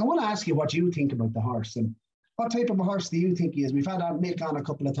I suppose I want to ask you what you think about the horse, and what type of a horse do you think he is? We've had Mick on a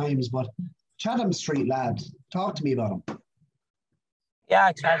couple of times, but Chatham Street lad, talk to me about him.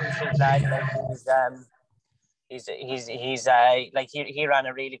 Yeah, Chatham Street lad, like he's like he ran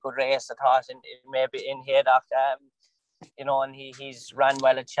a really good race, I thought, maybe in Haydock, you know, and he's ran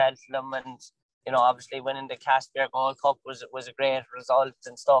well at Cheltenham, and you know, obviously winning the Caspian Gold Cup was a great result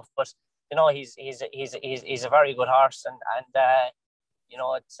and stuff. But you know, he's a very good horse, and you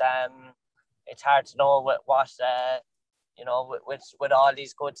know, it's hard to know what you know, with all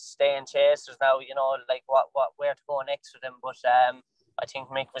these good staying chasers now, you know, like where to go next with him. But I think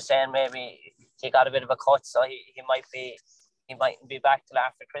Mick was saying maybe he got a bit of a cut, so he mightn't be back till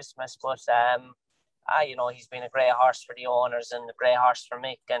after Christmas. But you know, he's been a great horse for the owners and a great horse for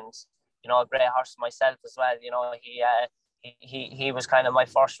Mick, and you know, a great horse for myself as well. You know, he was kind of my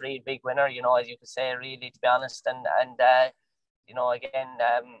first real big winner, you know, as you could say, really, to be honest. And you know, again,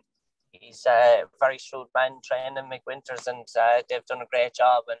 he's a very shrewd man training Mick Winters, and they've done a great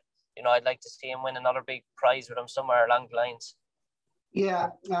job. And you know, I'd like to see him win another big prize with him somewhere along the lines. Yeah,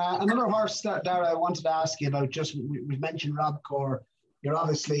 another horse that, Darragh, I wanted to ask you about. Just we've mentioned Rob Core. You're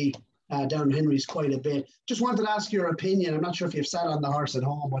obviously down Henry's quite a bit. Just wanted to ask your opinion. I'm not sure if you've sat on the horse at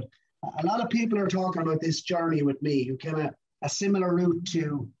home, but a lot of people are talking about this Journey with Me, who came a similar route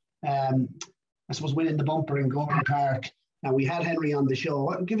to, I suppose, winning the bumper in Gordon Park. And we had Henry on the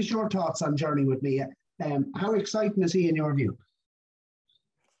show. Give us your thoughts on Journey with Me. How exciting is he in your view?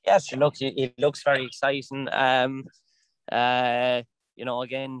 Yes, he looks very exciting. You know,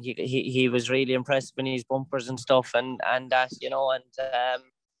 again, he was really impressed with his bumpers and stuff, and that, you know, and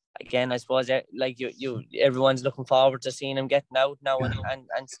again, I suppose like you everyone's looking forward to seeing him getting out now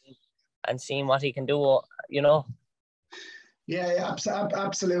and seeing what he can do, you know. Yeah,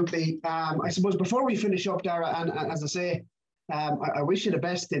 absolutely. I suppose before we finish up, Darragh, and as I say, I wish you the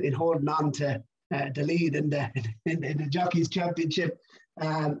best in holding on to the lead in the Jockeys Championship,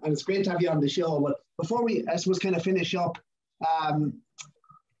 and it's great to have you on the show. But before we, I suppose, kind of finish up,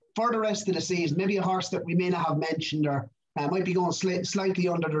 for the rest of the season, maybe a horse that we may not have mentioned, or might be going slightly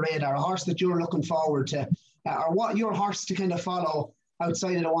under the radar, a horse that you're looking forward to, or what your horse to kind of follow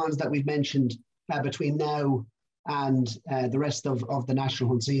outside of the ones that we've mentioned between now and the rest of the National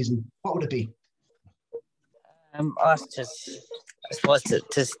Hunt season. What would it be? I suppose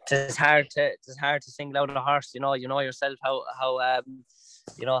it's hard to single out a horse. You know yourself how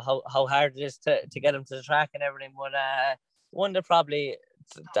you know how hard it is to get him to the track and everything. But one that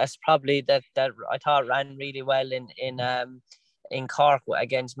that's probably that I thought ran really well in Cork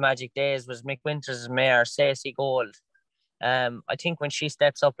against Magic Days was Mick Winters' mare, Stacey Gold. I think when she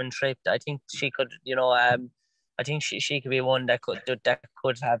steps up and tripped, I think she could, you know, I think she could be one that could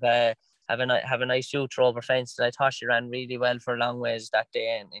have a nice future over fences. I thought she ran really well for a long ways that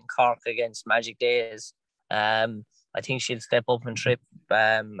day in Cork against Magic Days. I think she'll step up and trip,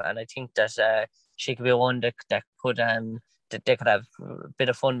 and I think that she could be one that could that they could have a bit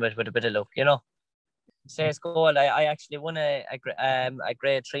of fun with a bit of luck, you know. Says Coyle, I actually won a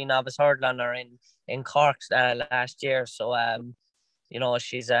grade 3 novice hurdle on her in Cork last year. So you know,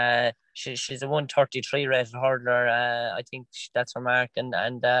 she's a 133 rated hurdler. I think that's her mark, and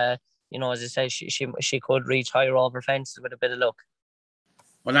you know, as I say, she could reach higher over fences with a bit of luck.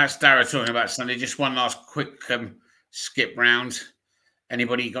 Well, that's Darragh talking about Sunday. Just one last quick skip round.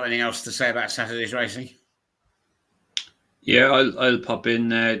 Anybody got anything else to say about Saturday's racing? Yeah, I'll pop in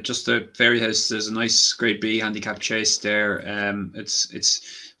just the Fairyhouse. There's a nice Grade B handicap chase there.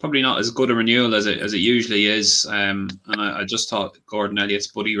 It's probably not as good a renewal as it usually is. And I just thought Gordon Elliott's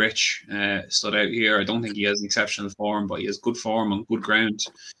Buddy Rich stood out here. I don't think he has exceptional form, but he has good form on good ground,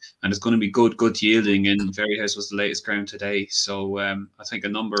 and it's going to be good yielding. And Fairyhouse was the latest ground today, so I think a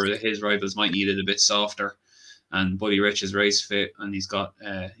number of his rivals might need it a bit softer. And Buddy Rich is race fit, and he's got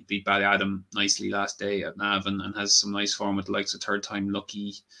he beat Bally Adam nicely last day at Navan and has some nice form with the likes of Third Time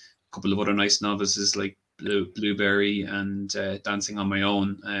Lucky, a couple of other nice novices like Blueberry and Dancing on My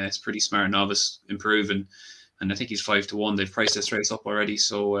Own. It's pretty smart novice, improving, and I think he's 5-1. They've priced this race up already,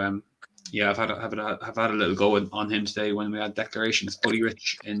 so yeah, I've had a little go on him today when we had declarations. Buddy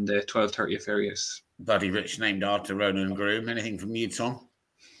Rich in the 12:30 at Fairyhouse. Buddy Rich named after Ronan and Groome. Anything from you, Tom?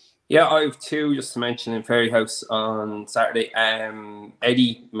 Yeah, I have two just to mention in Fairyhouse on Saturday.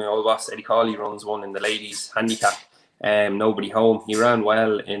 Eddie, my old boss, Eddie Cawley, runs one in the ladies handicap. Nobody home. He ran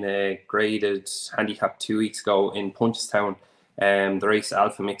well in a graded handicap 2 weeks ago in Punchestown. The race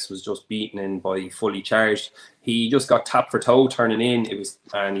Alpha Mix was just beaten in by Fully Charged. He just got tapped for toe turning in.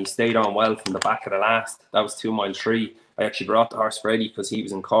 And he stayed on well from the back of the last. That was 2 mile 3. I actually brought the horse for Eddie because he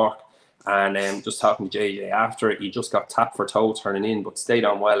was in Cork. And just talking to JJ after it, he just got tapped for toe turning in, but stayed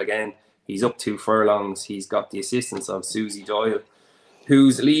on well again. He's up 2 furlongs. He's got the assistance of Susie Doyle,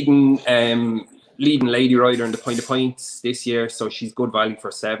 who's leading lady rider in the Point of Points this year. So she's good value for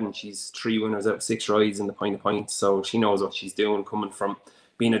 7. She's 3 winners out of 6 rides in the Point of Points. So she knows what she's doing, coming from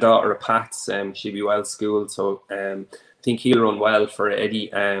being a daughter of Pat's. She'll be well schooled. So I think he'll run well for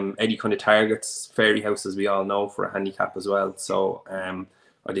Eddie. Eddie kind of targets Fairyhouse, as we all know, for a handicap as well. So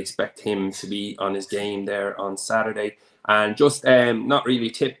I'd expect him to be on his game there on Saturday. And just not really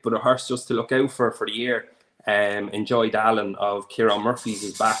tip, but a horse just to look out for the year. Enjoy Dallin of Kieran Murphy's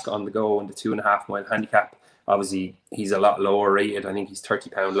is back on the go in the 2.5 mile handicap. Obviously, he's a lot lower rated. I think he's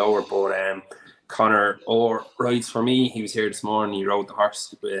 £30 lower. But Connor Orr rides for me. He was here this morning. He rode the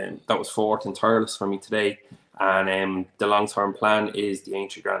horse. That was 4th in Tireless for me today. And the long-term plan is the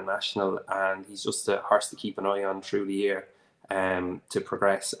Aintree Grand National. And he's just a horse to keep an eye on through the year. To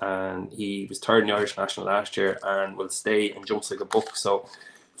progress, and he was 3rd in the Irish National last year and will stay and jumps like a buck. So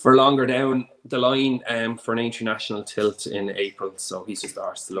for longer down the line, for an international tilt in April, so he's just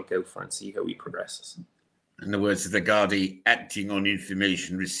asked to look out for and see how he progresses. In the words of the Gardaí, acting on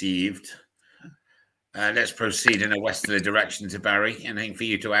information received. Let's proceed in a westerly direction to Barry. Anything for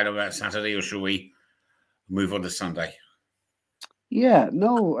you to add about Saturday, or shall we move on to Sunday? Yeah,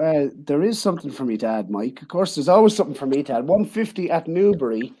 no, there is something for me to add, Mike. Of course, there's always something for me to add. 150 at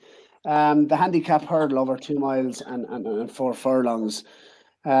Newbury, the handicap hurdle over 2 miles and 4 furlongs.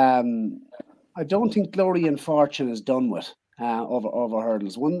 I don't think Glory and Fortune is done with over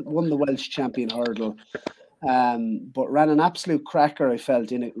hurdles. Won the Welsh champion hurdle, but ran an absolute cracker, I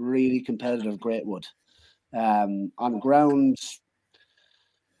felt, in a really competitive Greatwood. On ground,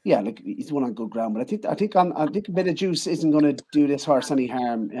 yeah, like he's won on good ground, but I think a bit of juice isn't going to do this horse any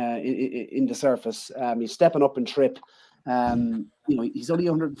harm in the surface. He's stepping up in trip. He's only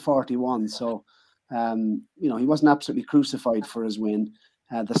 141, so he wasn't absolutely crucified for his win.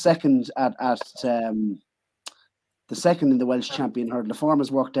 The second in the Welsh champion hurdle, the form has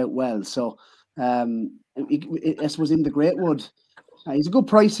worked out well. So this was in the Greatwood. He's a good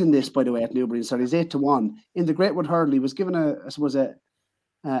price in this, by the way, at Newbury. So he's 8-1 in the Greatwood hurdle. He was given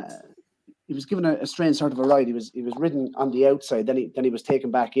a strange sort of a ride. He was ridden on the outside, then he was taken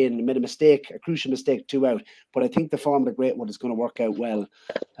back in and made a crucial mistake, 2 out. But I think the form of the Greatwood is going to work out well.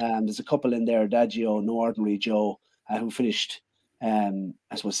 There's a couple in there, Daggio, No Ordinary Joe, who finished,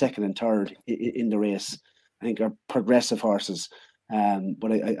 second and third in the race. I think are progressive horses.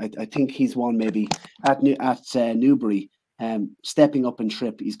 But I think he's one maybe at Newbury, stepping up in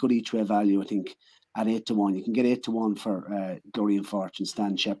trip. He's good each way value, I think. At 8-1, you can get 8-1 for Glory and Fortune,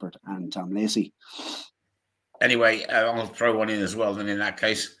 Stan Shepherd, and Tom Lacey. Anyway, I'll throw one in as well. Then in that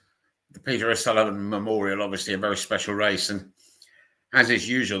case, the Peter O'Sullivan Memorial, obviously a very special race, and as is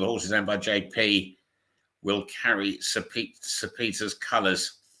usual, the horses owned by JP will carry Sir Peter's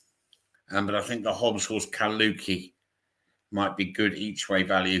colours. But I think the Hobbs horse Kaluki might be good each way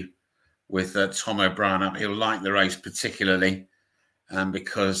value with Tom O'Brien up. He'll like the race particularly.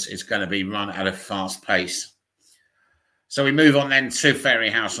 Because it's going to be run at a fast pace. So we move on then to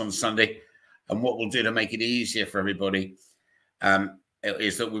Fairyhouse on Sunday. And what we'll do to make it easier for everybody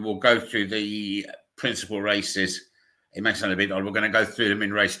is that we will go through the principal races. It may sound a bit odd. We're going to go through them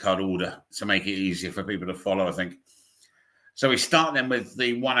in race card order to make it easier for people to follow, I think. So we start then with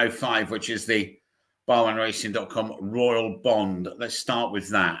the 105, which is the bar1racing.com Royal Bond. Let's start with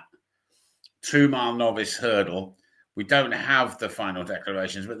that. 2 mile novice hurdle. We don't have the final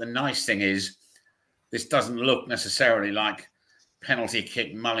declarations, but the nice thing is this doesn't look necessarily like penalty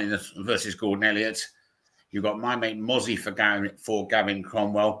kick Mullins versus Gordon Elliott. You've got My Mate Mozzie for Gavin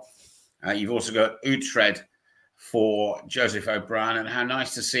Cromwell. You've also got Uhtred for Joseph O'Brien. And how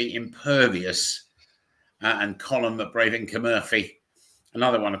nice to see Impervious and Colin McBrave Murphy.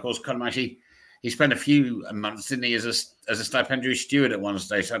 Another one, of course. Colin actually, he spent a few months, didn't he, as a stipendiary steward at one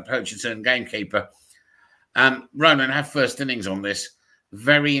stage, so poacher turned gamekeeper. Ronan, have first innings on this.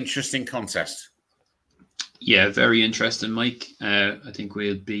 Very interesting contest. Yeah, very interesting, Mike. I think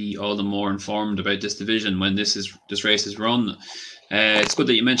we'll be all the more informed about this division when this race is run. It's good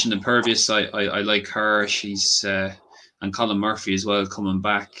that you mentioned Impervious. I like her. She's and Colin Murphy as well coming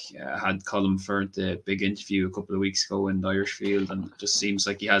back. Had Colin for the big interview a couple of weeks ago in the Irish Field, and it just seems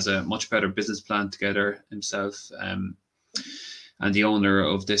like he has a much better business plan together himself. And the owner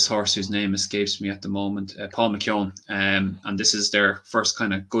of this horse, whose name escapes me at the moment, Paul McKeown. And this is their first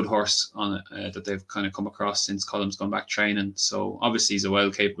kind of good horse on that they've kind of come across since Colum's gone back training. So obviously he's a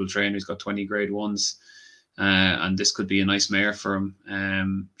well-capable trainer. He's got 20 grade ones. And this could be a nice mare for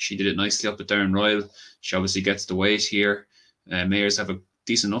him. She did it nicely up at Darren Royal. She obviously gets the weight here. Mares have a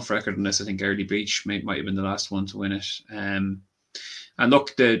decent enough record in this. I think Early Beach might have been the last one to win it. And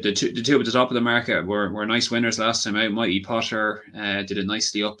look, the two at the top of the market were nice winners last time out. Mighty Potter did it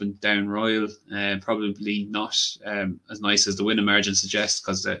nicely up and down Royal. Probably not as nice as the winning margin suggests,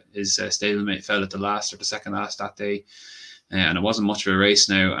 because his stablemate fell at the last or the second last that day. And it wasn't much of a race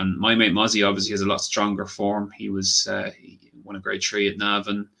now. And My Mate Mozzie obviously has a lot stronger form. He won a grade 3 at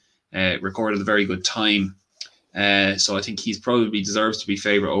Navan, recorded a very good time. So I think he's probably deserves to be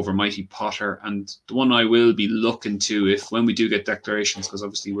favourite over Mighty Potter. And the one I will be looking to, when we do get declarations, because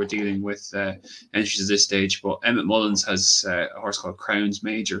obviously we're dealing with entries at this stage, but Emmett Mullins has a horse called Crowns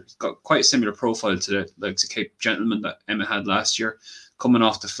Major. He's got quite a similar profile to the Cape Gentleman that Emmett had last year, coming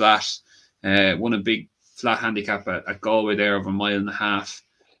off the flat. Won a big flat handicap at Galway there over 1.5 miles.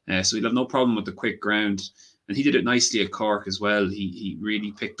 So he'll have no problem with the quick ground. And he did it nicely at Cork as well. He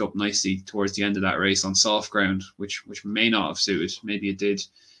really picked up nicely towards the end of that race on soft ground, which may not have suited. Maybe it did.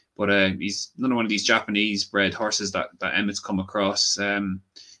 But he's another one of these Japanese-bred horses that Emmett's come across. And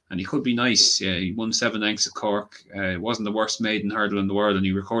he could be nice. Yeah, he won 7 lengths at Cork. It wasn't the worst maiden hurdle in the world, and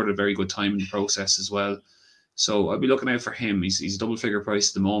he recorded a very good time in the process as well. So I'll be looking out for him. He's double-figure price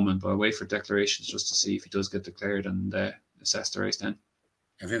at the moment, but I'll wait for declarations just to see if he does get declared and assess the race then.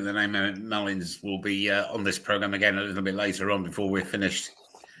 I think the name of Mullins will be on this programme again a little bit later on before we're finished.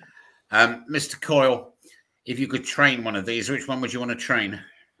 Mr. Coyle, if you could train one of these, which one would you want to train?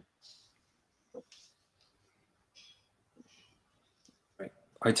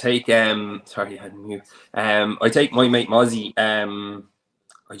 I take sorry, I had mute. I take My Mate Mozzie.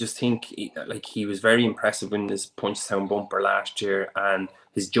 I just think he was very impressive in this Punchestown bumper last year, and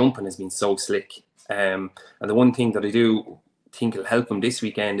his jumping has been so slick. And the one thing that I do think will help him this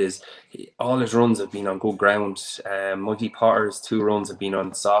weekend is all his runs have been on good ground. Mighty Potter's 2 runs have been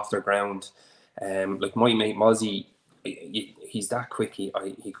on softer ground. Like My Mate Mozzie, he's that quick. He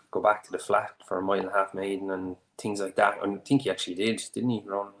could go back to the flat for 1.5 mile maiden and things like that. And I think he actually didn't he,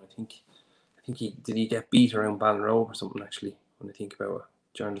 Ron? I think he get beat around Ballinrobe or something, actually, when I think about it,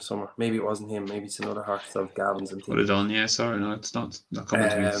 during the summer. Maybe it wasn't him. Maybe it's another horse of Gavin's. Put it on, yeah. Sorry, no, it's not coming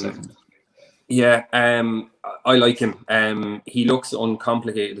to me in a second. Yeah, I like him. He looks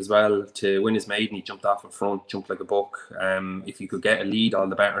uncomplicated as well. To win his maiden, he jumped off in front, jumped like a buck. If you could get a lead, all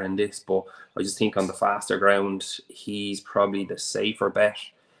the better in this. But I just think on the faster ground, he's probably the safer bet.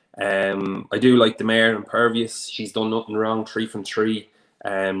 I do like the mare Impervious. She's done nothing wrong, 3 from 3.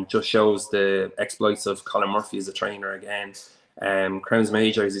 Just shows the exploits of Colin Murphy as a trainer again. Crowns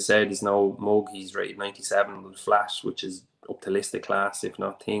Major, as you said, is no mug. He's rated 97 with flat, which is up to listed class, if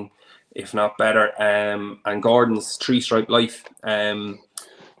not better. And Gordon's 3-Stripe Life,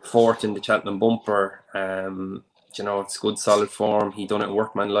 4th in the Cheltenham bumper. It's good solid form. He done it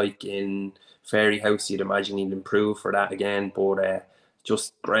workmanlike in Fairyhouse. You'd imagine he'd improve for that again, but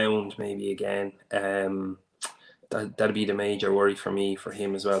just ground maybe again. That'd be the major worry for me, for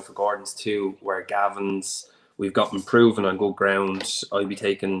him as well, for Gordon's too, where Gavin's, we've got him proven on good ground. I'd be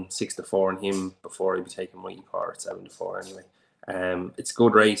taking 6-4 on him before I'd be taking Mighty Potter at 7-4 anyway. It's a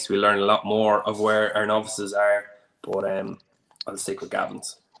good race. We'll learn a lot more of where our novices are, but I'll stick with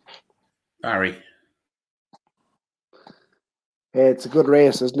Gavin's. Barry. It's a good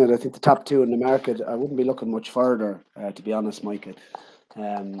race, isn't it? I think the top 2 in the market, I wouldn't be looking much further, to be honest, Michael.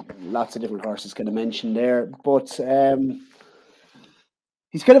 Lots of different horses kind of mentioned there, but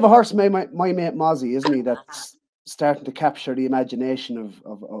he's kind of a horse, my mate Mozzie, isn't he? That's starting to capture the imagination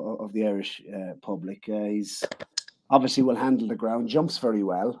of the Irish public. He's Obviously, will handle the ground, jumps very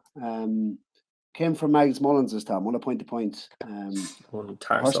well. Came from Mags Mullins' time, won a point to point. One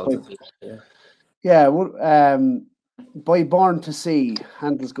Tarsalt, yeah. By Born to Sea,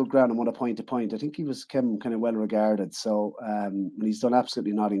 handles good ground and won a point to point. I think he came kind of well regarded. So he's done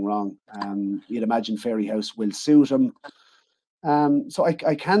absolutely nothing wrong. You'd imagine Fairyhouse will suit him. So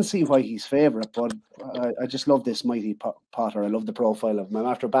I can see why he's favourite, but I just love this Mighty Potter. I love the profile of him. I'm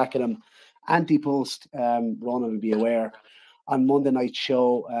after backing him. Anti-post, Ronan will be aware. On Monday night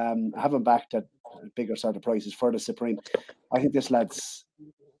show, I haven't backed at bigger sort of prices for the Supreme. I think this lad's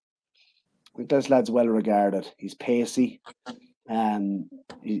well regarded. He's pacey.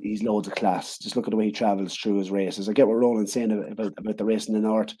 He's loads of class. Just look at the way he travels through his races. I get what Ronan's saying about the race in the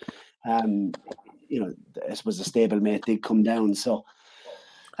north. I suppose the stablemate did come down. So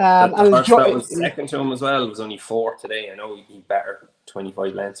the horse that was second to him as well was only 4th today. I know he better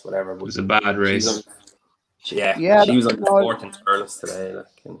 25 lengths, whatever. But it was a bad race. She was on 4th in Turles today.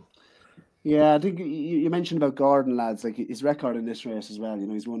 Yeah, I think you mentioned about Gordon, lads. Like his record in this race as well.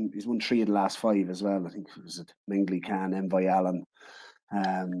 He's won 3 of the last 5 as well. I think it was at Mingley Khan, Envoy Allen.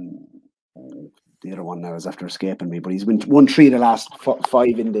 The other one now is after escaping me, but he's won 3 of the last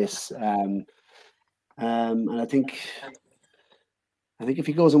 5 in this. And I think if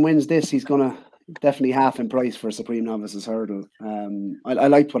he goes and wins this, he's gonna definitely half in price for Supreme Novices Hurdle. I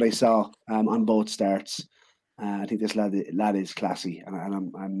liked what I saw on both starts. I think this lad is classy, and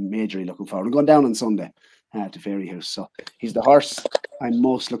I'm majorly looking forward. I'm going down on Sunday to Fairyhouse, so he's the horse I'm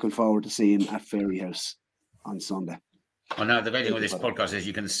most looking forward to seeing at Fairyhouse on Sunday. I know the great thing with this podcast is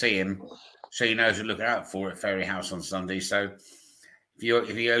you can see him, so you know to look out for at Fairyhouse on Sunday. So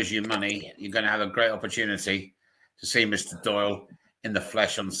if he owes you money, you're going to have a great opportunity to see Mr. Doyle in the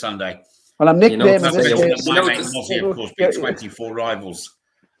flesh on Sunday. Well, I'm nicknaming this. Mozzie, of course, beat 24 rivals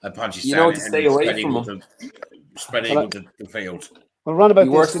at Punchestown. To stay away from him. Spread eagle to the field. Well, run about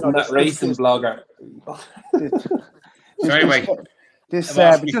worse than that racing blogger. So anyway, just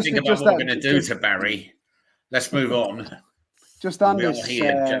think about what we're going to do to Barry. Let's move on. Just on this,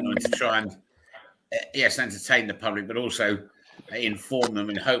 gentlemen, to try and entertain the public, but also inform them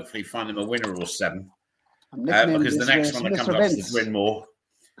and hopefully find them a winner or 7. Because the next one that comes up is the Drinmore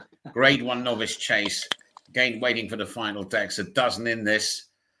Grade 1 Novice Chase. Again, waiting for the final decks. A dozen in this,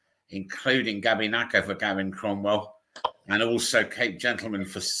 including Gabinacco for Gavin Cromwell, and also Cape Gentleman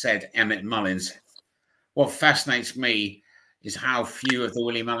for said Emmett Mullins. What fascinates me is how few of the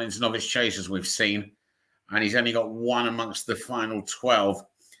Willie Mullins novice chasers we've seen, and he's only got 1 amongst the final 12.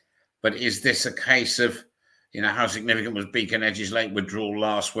 But is this a case of, how significant was Beacon Edge's late withdrawal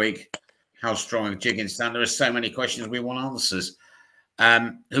last week? How strong a jig in stand? There are so many questions we want answers.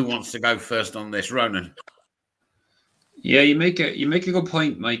 Who wants to go first on this? Ronan? Yeah, you make a good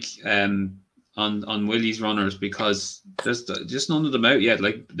point, Mike, on Willie's runners, because there's just none of them out yet.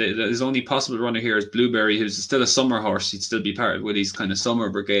 Like there's only possible runner here is Blueberry, who's still a summer horse. He'd still be part of Willie's kind of summer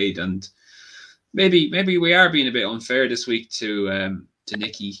brigade, and maybe we are being a bit unfair this week to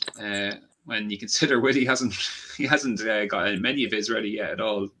Nicky when you consider Willie hasn't got many of his ready yet at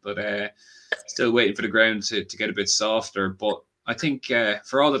all, but still waiting for the ground to get a bit softer. But I think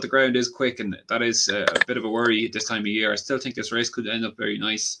for all that the ground is quick, and that is a bit of a worry at this time of year, I still think this race could end up very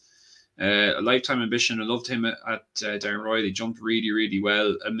nice. A Lifetime Ambition, I loved him at Darragh. He jumped really, really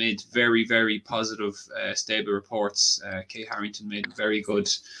well amid very, very positive stable reports. Kay Harrington made a very good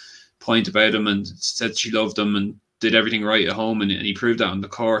point about him and said she loved him and did everything right at home, and he proved that on the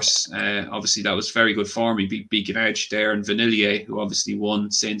course. Obviously, that was very good form. He beat Beacon Edge there, and Vanillier, who obviously won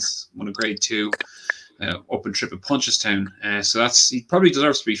a Grade 2. Open trip at Punchestown. So he probably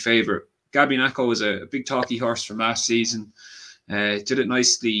deserves to be favourite. Gabinacco was a big talky horse from last season. Did it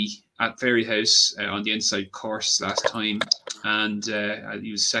nicely at Fairyhouse on the inside course last time. And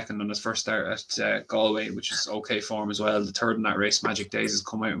he was second on his first start at Galway, which is okay form as well. The third in that race, Magic Days, has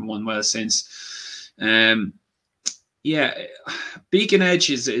come out and won well since. Beacon Edge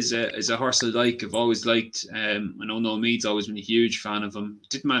is a horse I like. I've always liked. I know Noel Mead's always been a huge fan of him.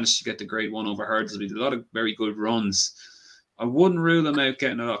 Did manage to get the Grade 1 over Hurdles. He did a lot of very good runs. I wouldn't rule him out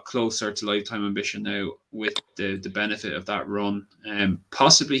getting a lot closer to Lifetime Ambition now with the benefit of that run.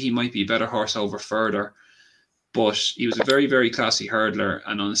 Possibly he might be a better horse over further, but he was a very, very classy hurdler,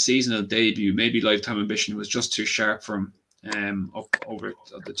 and on a seasonal debut, maybe Lifetime Ambition was just too sharp for him up over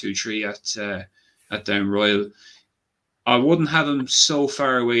the 2-3 at Down Royal. I wouldn't have him so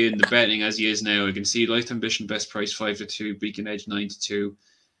far away in the betting as he is now. I can see Lifetime Ambition best price 5-2, Beacon Edge 9-2.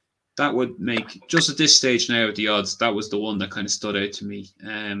 That would make, just at this stage now at the odds, that was the one that kind of stood out to me.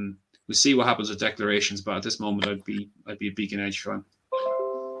 We'll see what happens with declarations, but at this moment I'd be a Beacon Edge fan.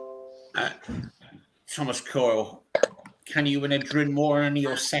 Thomas Coyle, can you win a Drinmore in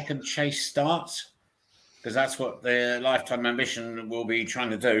your second chase starts? Because that's what the Lifetime Ambition will be trying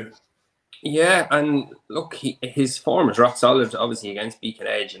to do. Yeah, and look, his form is rock solid, obviously, against Beacon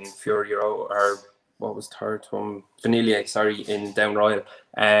Edge and Fairyhouse, or what was third one? Vanillier, sorry, in Down Royal.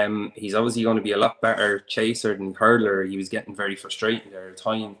 He's obviously going to be a lot better chaser than hurdler. He was getting very frustrating there at the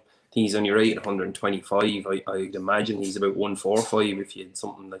time. I think he's only rated 125. I'd imagine he's about 145 if you had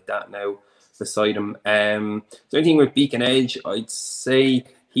something like that now beside him. The only thing with Beacon Edge, I'd say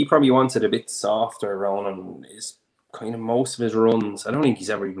he probably wants it a bit softer. Ronan is kind of most of his runs. I don't think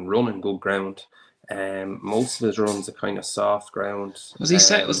he's ever even run in good ground. Most of his runs are kind of soft ground. Was he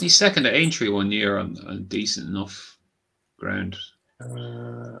second at Aintree one year on decent enough ground?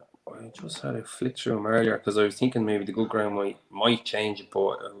 I just had a flick through him earlier because I was thinking maybe the good ground might change it,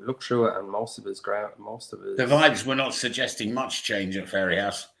 but I looked through it and most of his the vibes were not suggesting much change at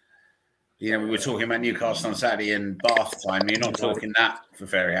Fairyhouse. You know, we were talking about Newcastle on Saturday and Bath time. You're not talking that for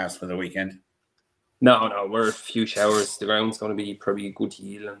Fairyhouse for the weekend. No, we're a few showers. The ground's going to be probably a good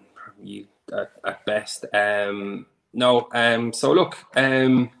yield and probably at best. So look,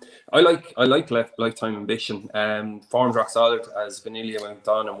 I like Lifetime Ambition. Form's rock solid as Vanillier went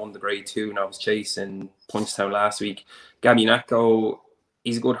on and won the Grade 2, and I was chasing Punchestown last week. Gabby Nacco,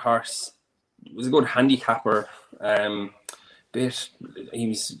 he's a good horse. He was a good handicapper. He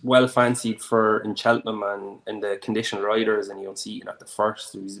was well fancied in Cheltenham and in the conditional riders, and you'll see it at the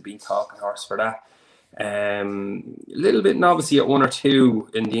first. He was a big talking horse for that. A little bit novice at 1 or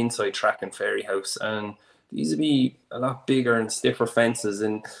 2 in the inside track in Fairyhouse, and these would be a lot bigger and stiffer fences,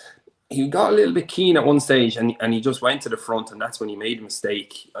 and he got a little bit keen at one stage and he just went to the front, and that's when he made a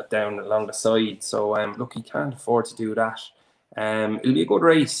mistake down along the side. So look, he can't afford to do that. It'll be a good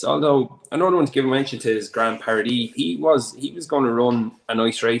race, although another one to give a mention to is Grand Paradis. He was going to run a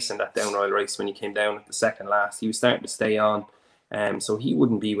nice race in that Down Royal race when he came down at the second last. He was starting to stay on, so he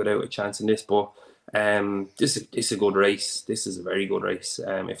wouldn't be without a chance in this, but this is a good race. This is a very good race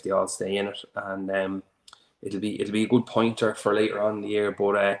if they all stay in it, and it'll be a good pointer for later on in the year.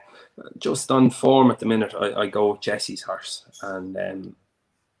 But just on form at the minute, I go with Jesse's horse and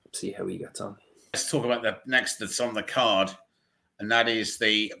see how he gets on. Let's talk about the next that's on the card, and that is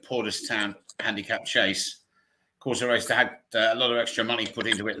the Porterstown Handicap Chase. Of course, a race that had a lot of extra money put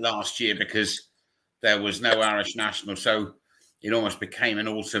into it last year because there was no Irish National, so it almost became an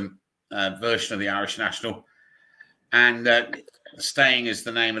autumn version of the Irish National. And staying is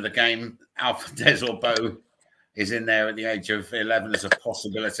the name of the game. Alpha Des Orbeau is in there at the age of 11 as a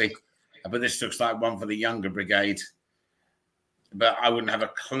possibility. But this looks like one for the younger brigade. But I wouldn't have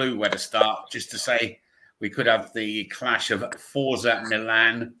a clue where to start. Just to say, we could have the clash of Forza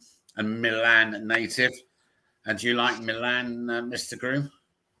Milan and Milan Native. And do you like Milan, Mr. Groome?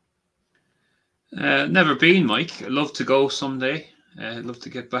 Never been, Mike. I'd love to go someday. I'd love to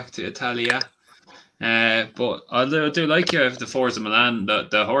get back to Italia. But I do like the Forza Milan.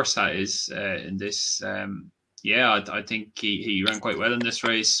 The horse that is in this. I think he ran quite well in this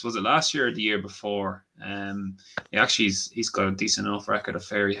race. Was it last year or the year before? He's got a decent enough record of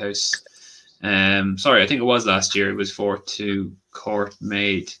Fairyhouse. I think it was last year. It was 4-2 Court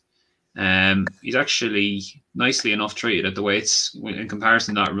Made. He's actually nicely enough treated at the weights. In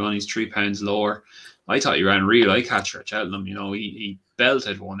comparison to that run, he's 3 pounds lower. I thought he ran real eye catcher at Cheltenham. You know, he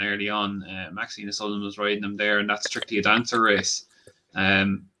belted one early on. Maxine Sullivan was riding him there, and that's strictly a dancer race.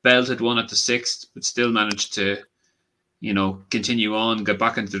 Belted one at the 6th, but still managed to, continue on, get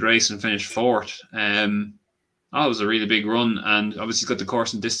back into the race and finish 4th. It was a really big run, and obviously he's got the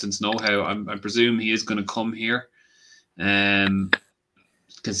course and distance know-how. I presume he is going to come here,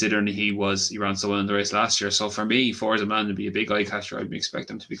 considering he ran so well in the race last year. So for me, Forza Man to be a big eye catcher, I'd expect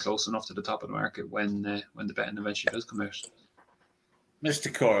him to be close enough to the top of the market when the betting eventually does come out.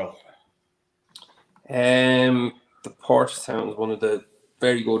 Mr. Coyle. The Porterstown is one of the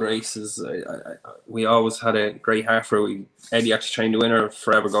very good races. We always had a great heart for it. Eddie actually trained the winner of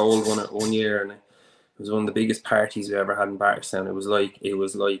Forever Gold, won it one year, and it was one of the biggest parties we ever had in Barterstown. It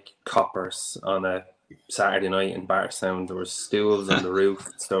was like coppers on a Saturday night in Barterstown. There was stools on the roof,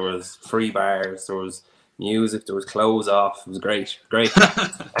 there was free bars, there was music, there was clothes off. It was great. We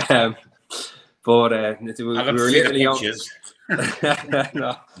were literally on.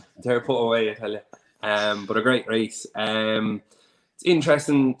 No, they're put away, I tell you. But a great race. It's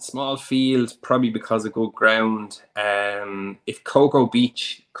interesting, small field, probably because of good ground. If Cocoa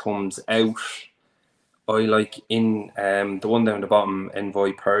Beach comes out, I like in the one down the bottom,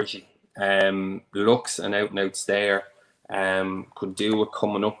 Envoy Pergy. Looks an out and out stare. Could do it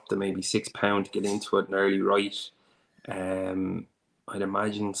coming up to maybe £6 to get into it an early right. I'd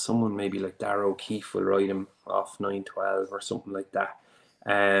imagine someone maybe like DarraghOKeeffe will ride him off 9-12 or something like that.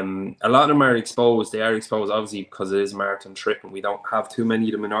 A lot of them are exposed. They are exposed obviously because it is a marathon trip and we don't have too many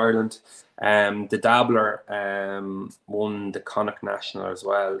of them in Ireland. The Dabbler won the Connacht National as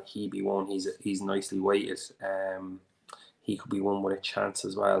well. He be one. He's nicely weighted. He could be one with a chance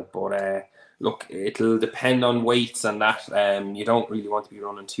as well. But look, it'll depend on weights and that. You don't really want to be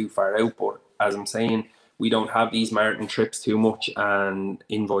running too far out. But as I'm saying, we don't have these marathon trips too much, and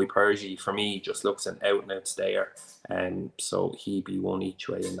Invoy Pergy for me just looks an out and out stayer, and so he'd be one each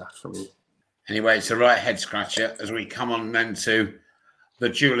way in that for me. Anyway, it's a right head scratcher as we come on then to the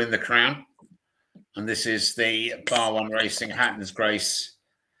jewel in the crown, and this is the Bar One Racing Hatton's Grace.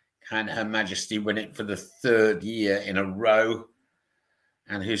 Can Her Majesty win it for the 3rd year in a row?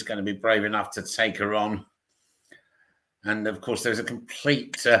 And who's going to be brave enough to take her on? And of course, there's a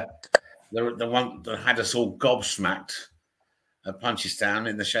complete. The one that had us all gobsmacked at Punchestown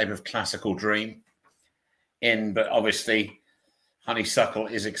in the shape of Classical Dream but obviously Honeysuckle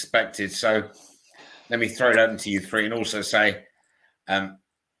is expected. So let me throw it open to you three and also say,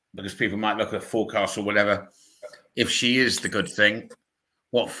 because people might look at forecasts or whatever, if she is the good thing,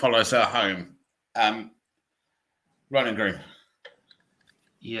 what follows her home? Ronan Groome.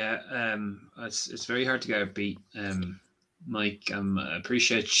 Yeah, it's very hard to get her beat. Mike, I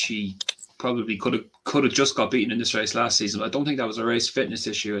appreciate she probably could have just got beaten in this race last season, but I don't think that was a race fitness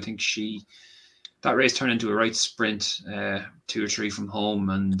issue. I think that race turned into a right sprint, 2 or 3 from home,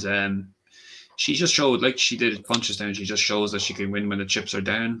 and she just showed, like she did at Punchestown, she just shows that she can win when the chips are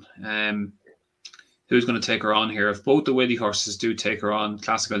down. Who's going to take her on here? If both the Willie horses do take her on,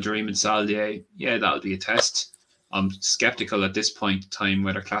 Classical Dream and Saldier, yeah, that'll be a test. I'm skeptical at this point in time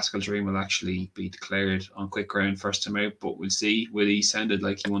whether Classical Dream will actually be declared on quick ground first time out, but we'll see. Willie sounded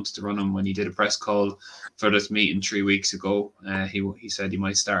like he wanted to run him when he did a press call for this meeting 3 weeks ago. He said he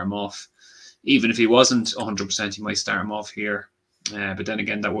might start him off. Even if he wasn't 100%, he might start him off here. But then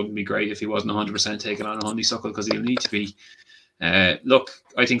again, that wouldn't be great if he wasn't 100% taking on a Honeysuckle, because he'll need to be. Look,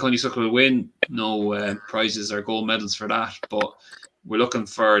 I think Honeysuckle will win. No prizes or gold medals for that, but we're looking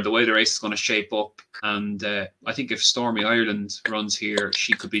for the way the race is going to shape up. And I think if Stormy Ireland runs here,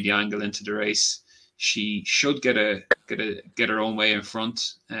 she could be the angle into the race. She should get her own way in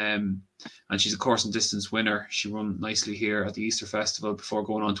front. And she's a course and distance winner. She won nicely here at the Easter Festival before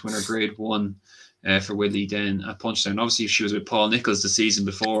going on to win her Grade 1 for Willie then at Punchestown. Obviously, she was with Paul Nicholls the season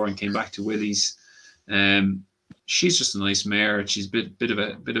before and came back to Willie's. She's just a nice mare. She's a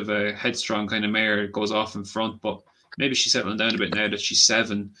bit of a headstrong kind of mare. Goes off in front, but maybe she's settling down a bit now that she's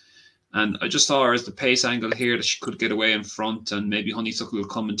 7. And I just saw her as the pace angle here that she could get away in front, and maybe Honeysuckle will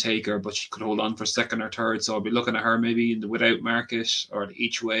come and take her, but she could hold on for 2nd or 3rd. So I'll be looking at her maybe in the without market or the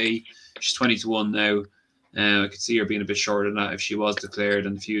each way. She's 20-1 now. I could see her being a bit shorter than that if she was declared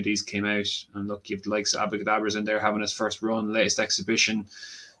and a few of these came out. And look, you've the likes of Abacadabra's in there having his first run, latest exhibition.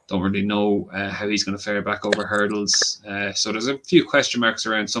 Don't really know how he's going to fare back over hurdles. So there's a few question marks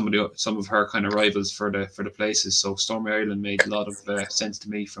around some of her kind of rivals for the places. So Stormy Ireland made a lot of sense to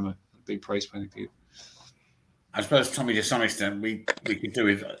me from a big price point of view. I suppose, Tommy, to some extent, we could do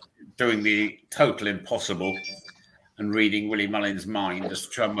with doing the total impossible and reading Willie Mullins' mind just to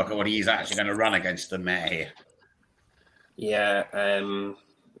try and look at what he's actually going to run against the mare here. Yeah,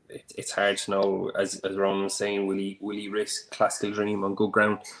 it's hard to know. As Ronan was saying, will he risk Classical Dream on good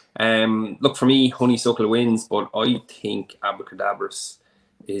ground? Look, for me, Honeysuckle wins, but I think Abacadabras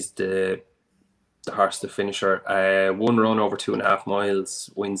is the horse to finish her. 1 run over 2.5 miles,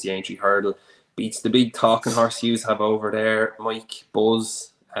 wins the Aintree Hurdle, beats the big talking horse you have over there, Mike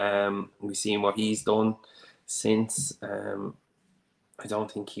Buzz. We've seen what he's done since. I don't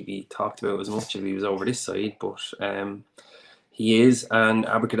think he'd be talked about as much if he was over this side, but he is, and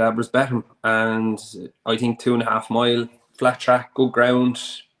Abacadabra's bet him. And I think 2.5 mile, flat track, good ground,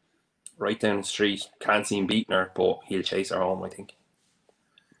 right down the street. Can't see him beating her, but he'll chase her home, I think.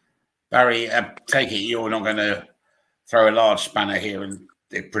 Barry, take it you're not going to throw a large spanner here and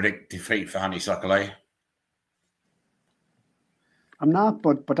predict defeat for Honeysuckle, eh? I'm not,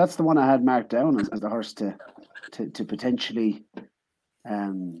 but that's the one I had marked down as the horse to potentially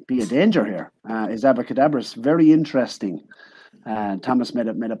be a danger here. Is Abacadabras. Very interesting. Thomas made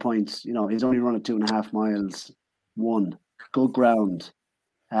a point. You know, he's only run at 2.5 miles. 1 good ground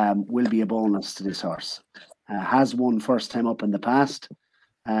will be a bonus to this horse. Has won first time up in the past.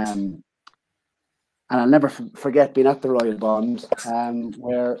 And I'll never forget being at the Royal Bond,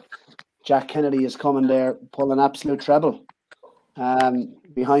 where Jack Kennedy is coming there, pulling absolute treble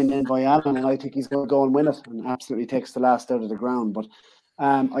behind Envoy Allen, and I think he's going to go and win it and absolutely takes the last out of the ground. But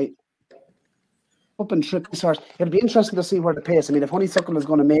up and trip this horse. It'll be interesting to see where the pace. I mean, if Honeysuckle is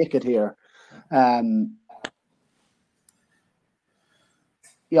going to make it here,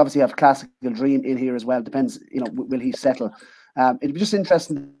 you obviously have Classical Dream in here as well. Depends, will he settle? It'll be just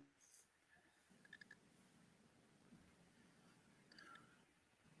interesting.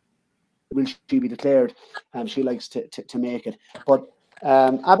 Will she be declared? She likes to make it. But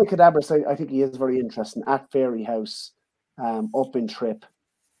Abacadabra, I think he is very interesting at Fairyhouse, up in trip.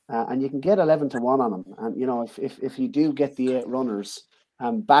 And you can get 11-1 on him. And, if you do get the 8 runners,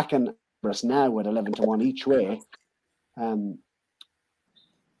 backing us now with 11-1 each way,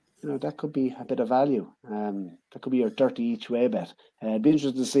 that could be a bit of value. That could be your 30 each way bet. It'd be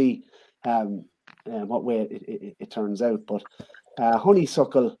interesting to see what way it turns out. But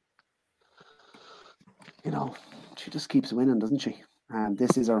Honeysuckle, she just keeps winning, doesn't she?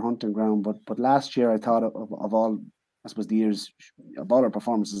 This is her hunting ground. But last year, I thought of all, I suppose, the years of all her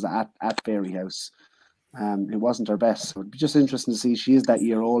performances at Fairyhouse, it wasn't her best. So it'd be just interesting to see. She is that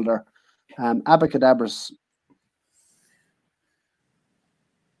year older. Abacadabra's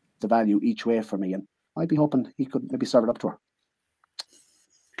the value each way for me, and I'd be hoping he could maybe serve it up to her.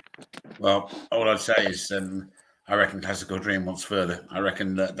 Well, all I'd say is I reckon Classical Dream wants further. I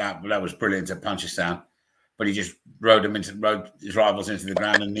reckon that was brilliant at Punchestown, but he just rode his rivals into the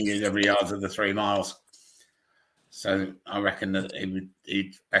ground and needed every yard of the 3 miles. So I reckon that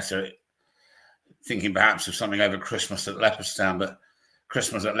he'd better, thinking perhaps of something over Christmas at Leopardstown, but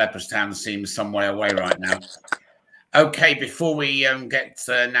Christmas at Leopardstown seems some way away right now. Okay, before we get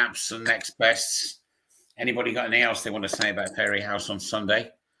naps and next bests, anybody got anything else they want to say about Fairyhouse on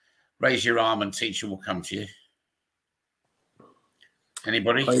Sunday? Raise your arm and teacher will come to you.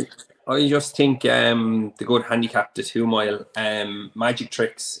 Anybody? I just think the good handicap, the 2 mile, Magic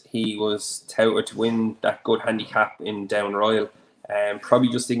Tricks, he was touted to win that good handicap in Down Royal. Probably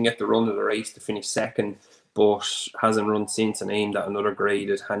just didn't get the run of the race to finish second, but hasn't run since and aimed at another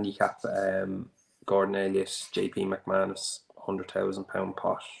graded handicap. Gordon Elliott, JP McManus, £100,000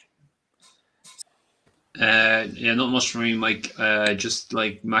 pot. Yeah, not much for me, Mike. Just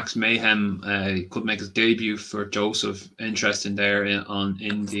like Max Mayhem could make his debut for Joseph. Interesting there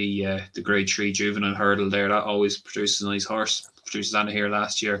in the Grade 3 Juvenile Hurdle there. That always produces a nice horse. Produces Anna here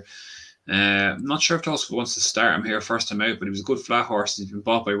last year. I'm not sure if Joseph wants to start him here first time out, but he was a good flat horse. He's been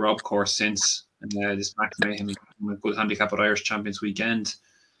bought by Rob Course since. And this Max Mayhem, he's a good handicap at Irish Champions Weekend.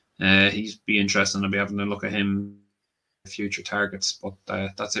 He's be interesting. I'll be having a look at him future targets, but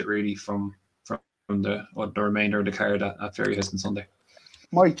that's it really from the remainder of the card at Fairyhouse on Sunday.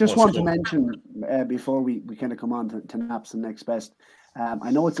 Mike, just want to mention before we kind of come on to naps and next best. I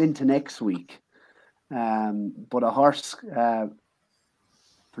know it's into next week, but a horse for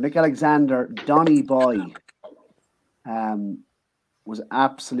Nick Alexander, Donny Boy, was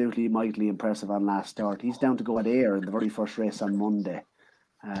absolutely mightily impressive on last start. He's down to go at Ayr in the very first race on Monday.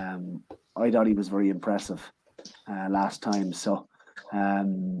 I thought he was very impressive last time, so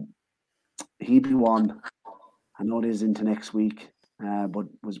he'd be one. I know it is into next week, but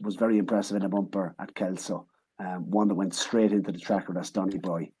was very impressive in a bumper at Kelso. One that went straight into the tracker. That's Donny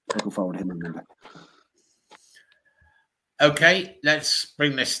Boy. Looking forward to him on Monday. Okay, let's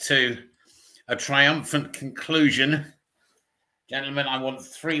bring this to a triumphant conclusion. Gentlemen, I want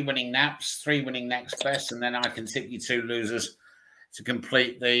 3 winning naps, 3 winning next best, and then I can tip you 2 losers to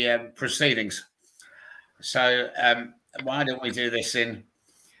complete the proceedings. So why don't we do this in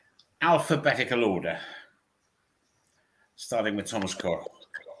alphabetical order, starting with Thomas Coyle.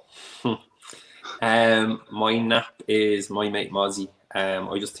 My nap is my mate Mozzie.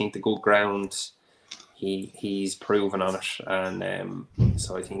 I just think the good ground, he's proven on it, and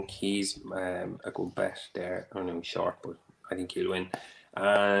so I think he's a good bet there. I know he's short, but I think he'll win.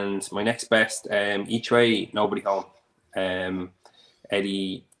 And my next best, each way, nobody home.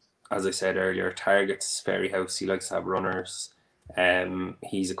 Eddie, as I said earlier, targets Fairyhouse. He likes to have runners.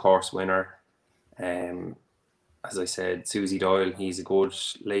 He's a course winner. As I said, Susie Doyle, he's a good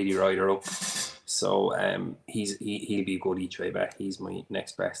lady rider up. So he'll be a good each way bet. He's my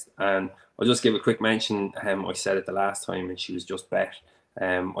next best. And I'll just give a quick mention. I said it the last time and she was just bet.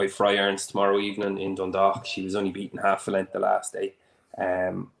 I Fry Irons tomorrow evening in Dundalk. She was only beaten half a length the last day.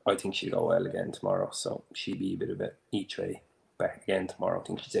 I think she'll go well again tomorrow. So she'll be a bit of it each way bet again tomorrow. I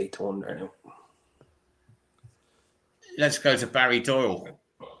think she's 8-1 there now. Let's go to Barry Doyle.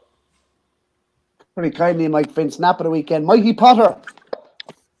 Very kindly, Mike Vince. Nap of the weekend. Mikey Potter.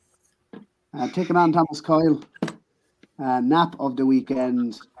 Taking on Thomas Coyle. Nap of the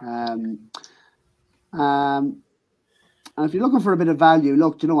weekend. And if you're looking for a bit of value,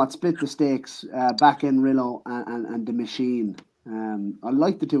 look, you know what? Split the stakes. Back in Rillo and the Machine. I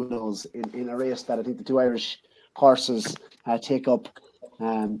like the two of those in a race that I think the two Irish horses take up,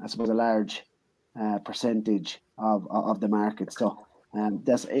 I suppose, a large percentage of the market. So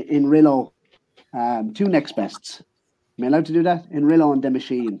that's in Rillo, two next bests. Am I allowed to do that? In Rillo and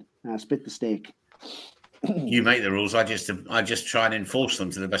Demachine, split the stake. You make the rules. I just try and enforce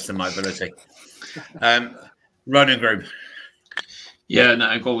them to the best of my ability. Ronan Groome. Yeah,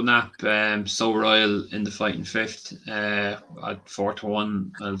 I go Nap. So Royal in the fighting fifth. At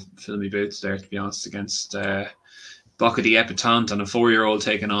 4-1. I'll fill my boots there, to be honest, against Buckety Epitante and a 4-year-old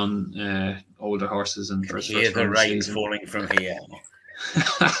taking on older horses. And Hear the rain falling from here.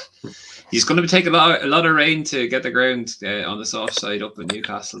 He's going to be taking a lot of rain to get the ground on the soft side up at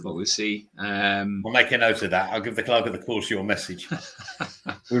Newcastle, but we'll see. We'll make a note of that. I'll give the clerk of the course your message.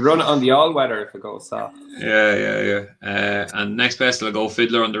 We run it on the all-weather if it goes soft. Yeah. And next best, I'll go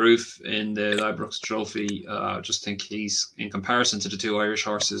Fiddler on the Roof in the Ladbroke Trophy. I just think he's, in comparison to the two Irish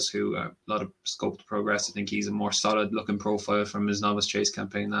horses who a lot of scope to progress, I think he's a more solid-looking profile from his novice chase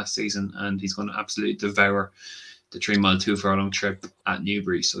campaign last season, and he's going to absolutely devour the 3 mile 2 furlong trip at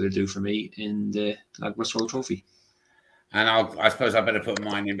Newbury. So he'll do for me in the Ladbroke Road Trophy. And I suppose I better put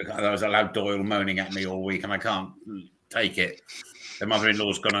mine in because I was allowed Doyle moaning at me all week and I can't take it. The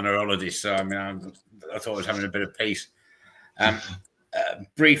mother-in-law's gone on her holidays, so I mean, I thought I was having a bit of peace.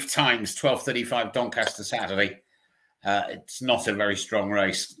 Brief times, 12:35 Doncaster Saturday. It's not a very strong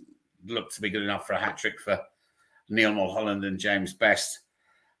race. Looked to be good enough for a hat-trick for Neil Mulholland and James Best.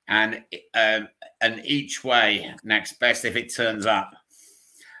 And each way, next best, if it turns up,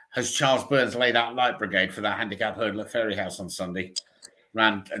 has Charles Burns laid out Light Brigade for that handicap hurdle at Fairyhouse on Sunday.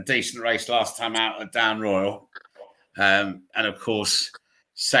 Ran a decent race last time out at Down Royal. And of course,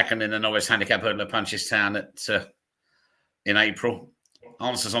 second in the novice handicap hurdle at Punchestown in April.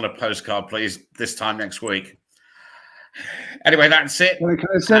 Answers on a postcard, please, this time next week. Anyway, that's it. Can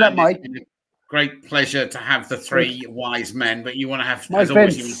I say that, Mike? Great pleasure to have the three wise men, but you want to have, as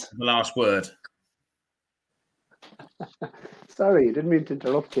always, the last word. Sorry, I didn't mean to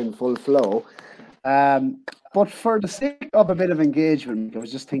interrupt you in full flow. But for the sake of a bit of engagement, I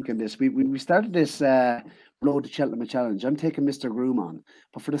was just thinking this. We started this Road to Cheltenham Challenge. I'm taking Mr. Groome on.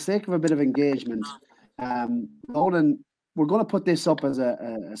 But for the sake of a bit of engagement, Ronan, we're going to put this up as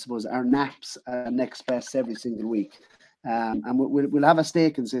I suppose, our naps next best every single week. And we'll have a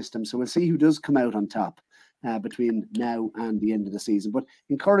staking system, so we'll see who does come out on top between now and the end of the season. But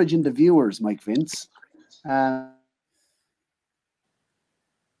encouraging the viewers, Mike Vince,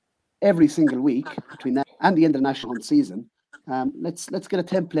 every single week between now and the end of the national hunt season, let's get a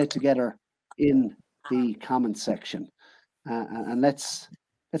template together in the comments section, and let's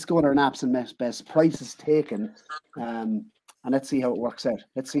go on our naps and best prices taken, and let's see how it works out.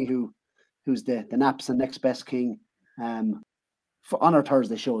 Let's see who's the naps and next best king. On our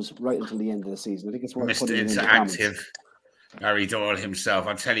Thursday shows right until the end of the season. I think it's worth putting it in the comments. Mr. Interactive, Barry Doyle himself.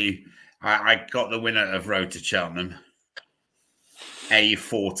 I tell you, I got the winner of Road to Cheltenham,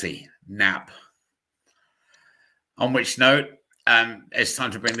 A40 Nap. On which note, it's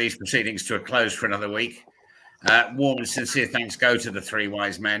time to bring these proceedings to a close for another week. Warm and sincere thanks go to the three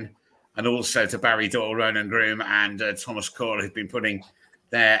wise men, and also to Barry Doyle, Ronan Groome, and Thomas Coyle, who've been putting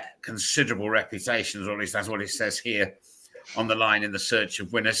their considerable reputations, or at least that's what it says here, on the line in the search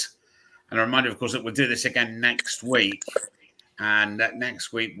of winners. And a reminder, of course, that we'll do this again next week. And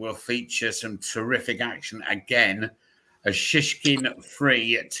next week we'll feature some terrific action again. A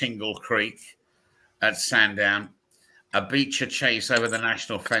Shishkin-free at Tingle Creek at Sandown. A Beecher chase over the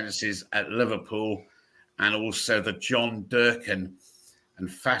national fences at Liverpool. And also the John Durkan. And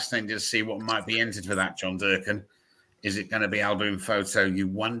fascinating to see what might be entered for that John Durkan. Is it going to be album photo, you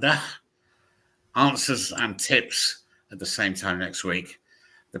wonder? Answers and tips at the same time next week.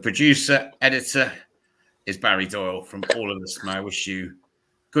 The producer, editor is Barry Doyle. From all of us, may I wish you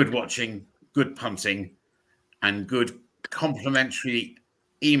good watching, good punting, and good complimentary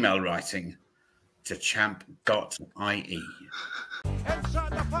email writing to Champ.ie.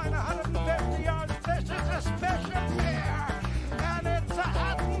 Inside the final 150 yards, this is a special year, and it's a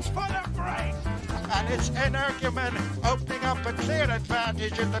Hatton's for the break. And it's Energumen opening up a clear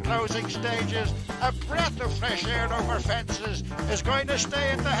advantage in the closing stages. A breath of fresh air over fences is going to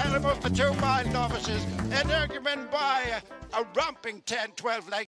stay at the helm of the 2 mile novices. Energumen by a romping 10-12 lengths.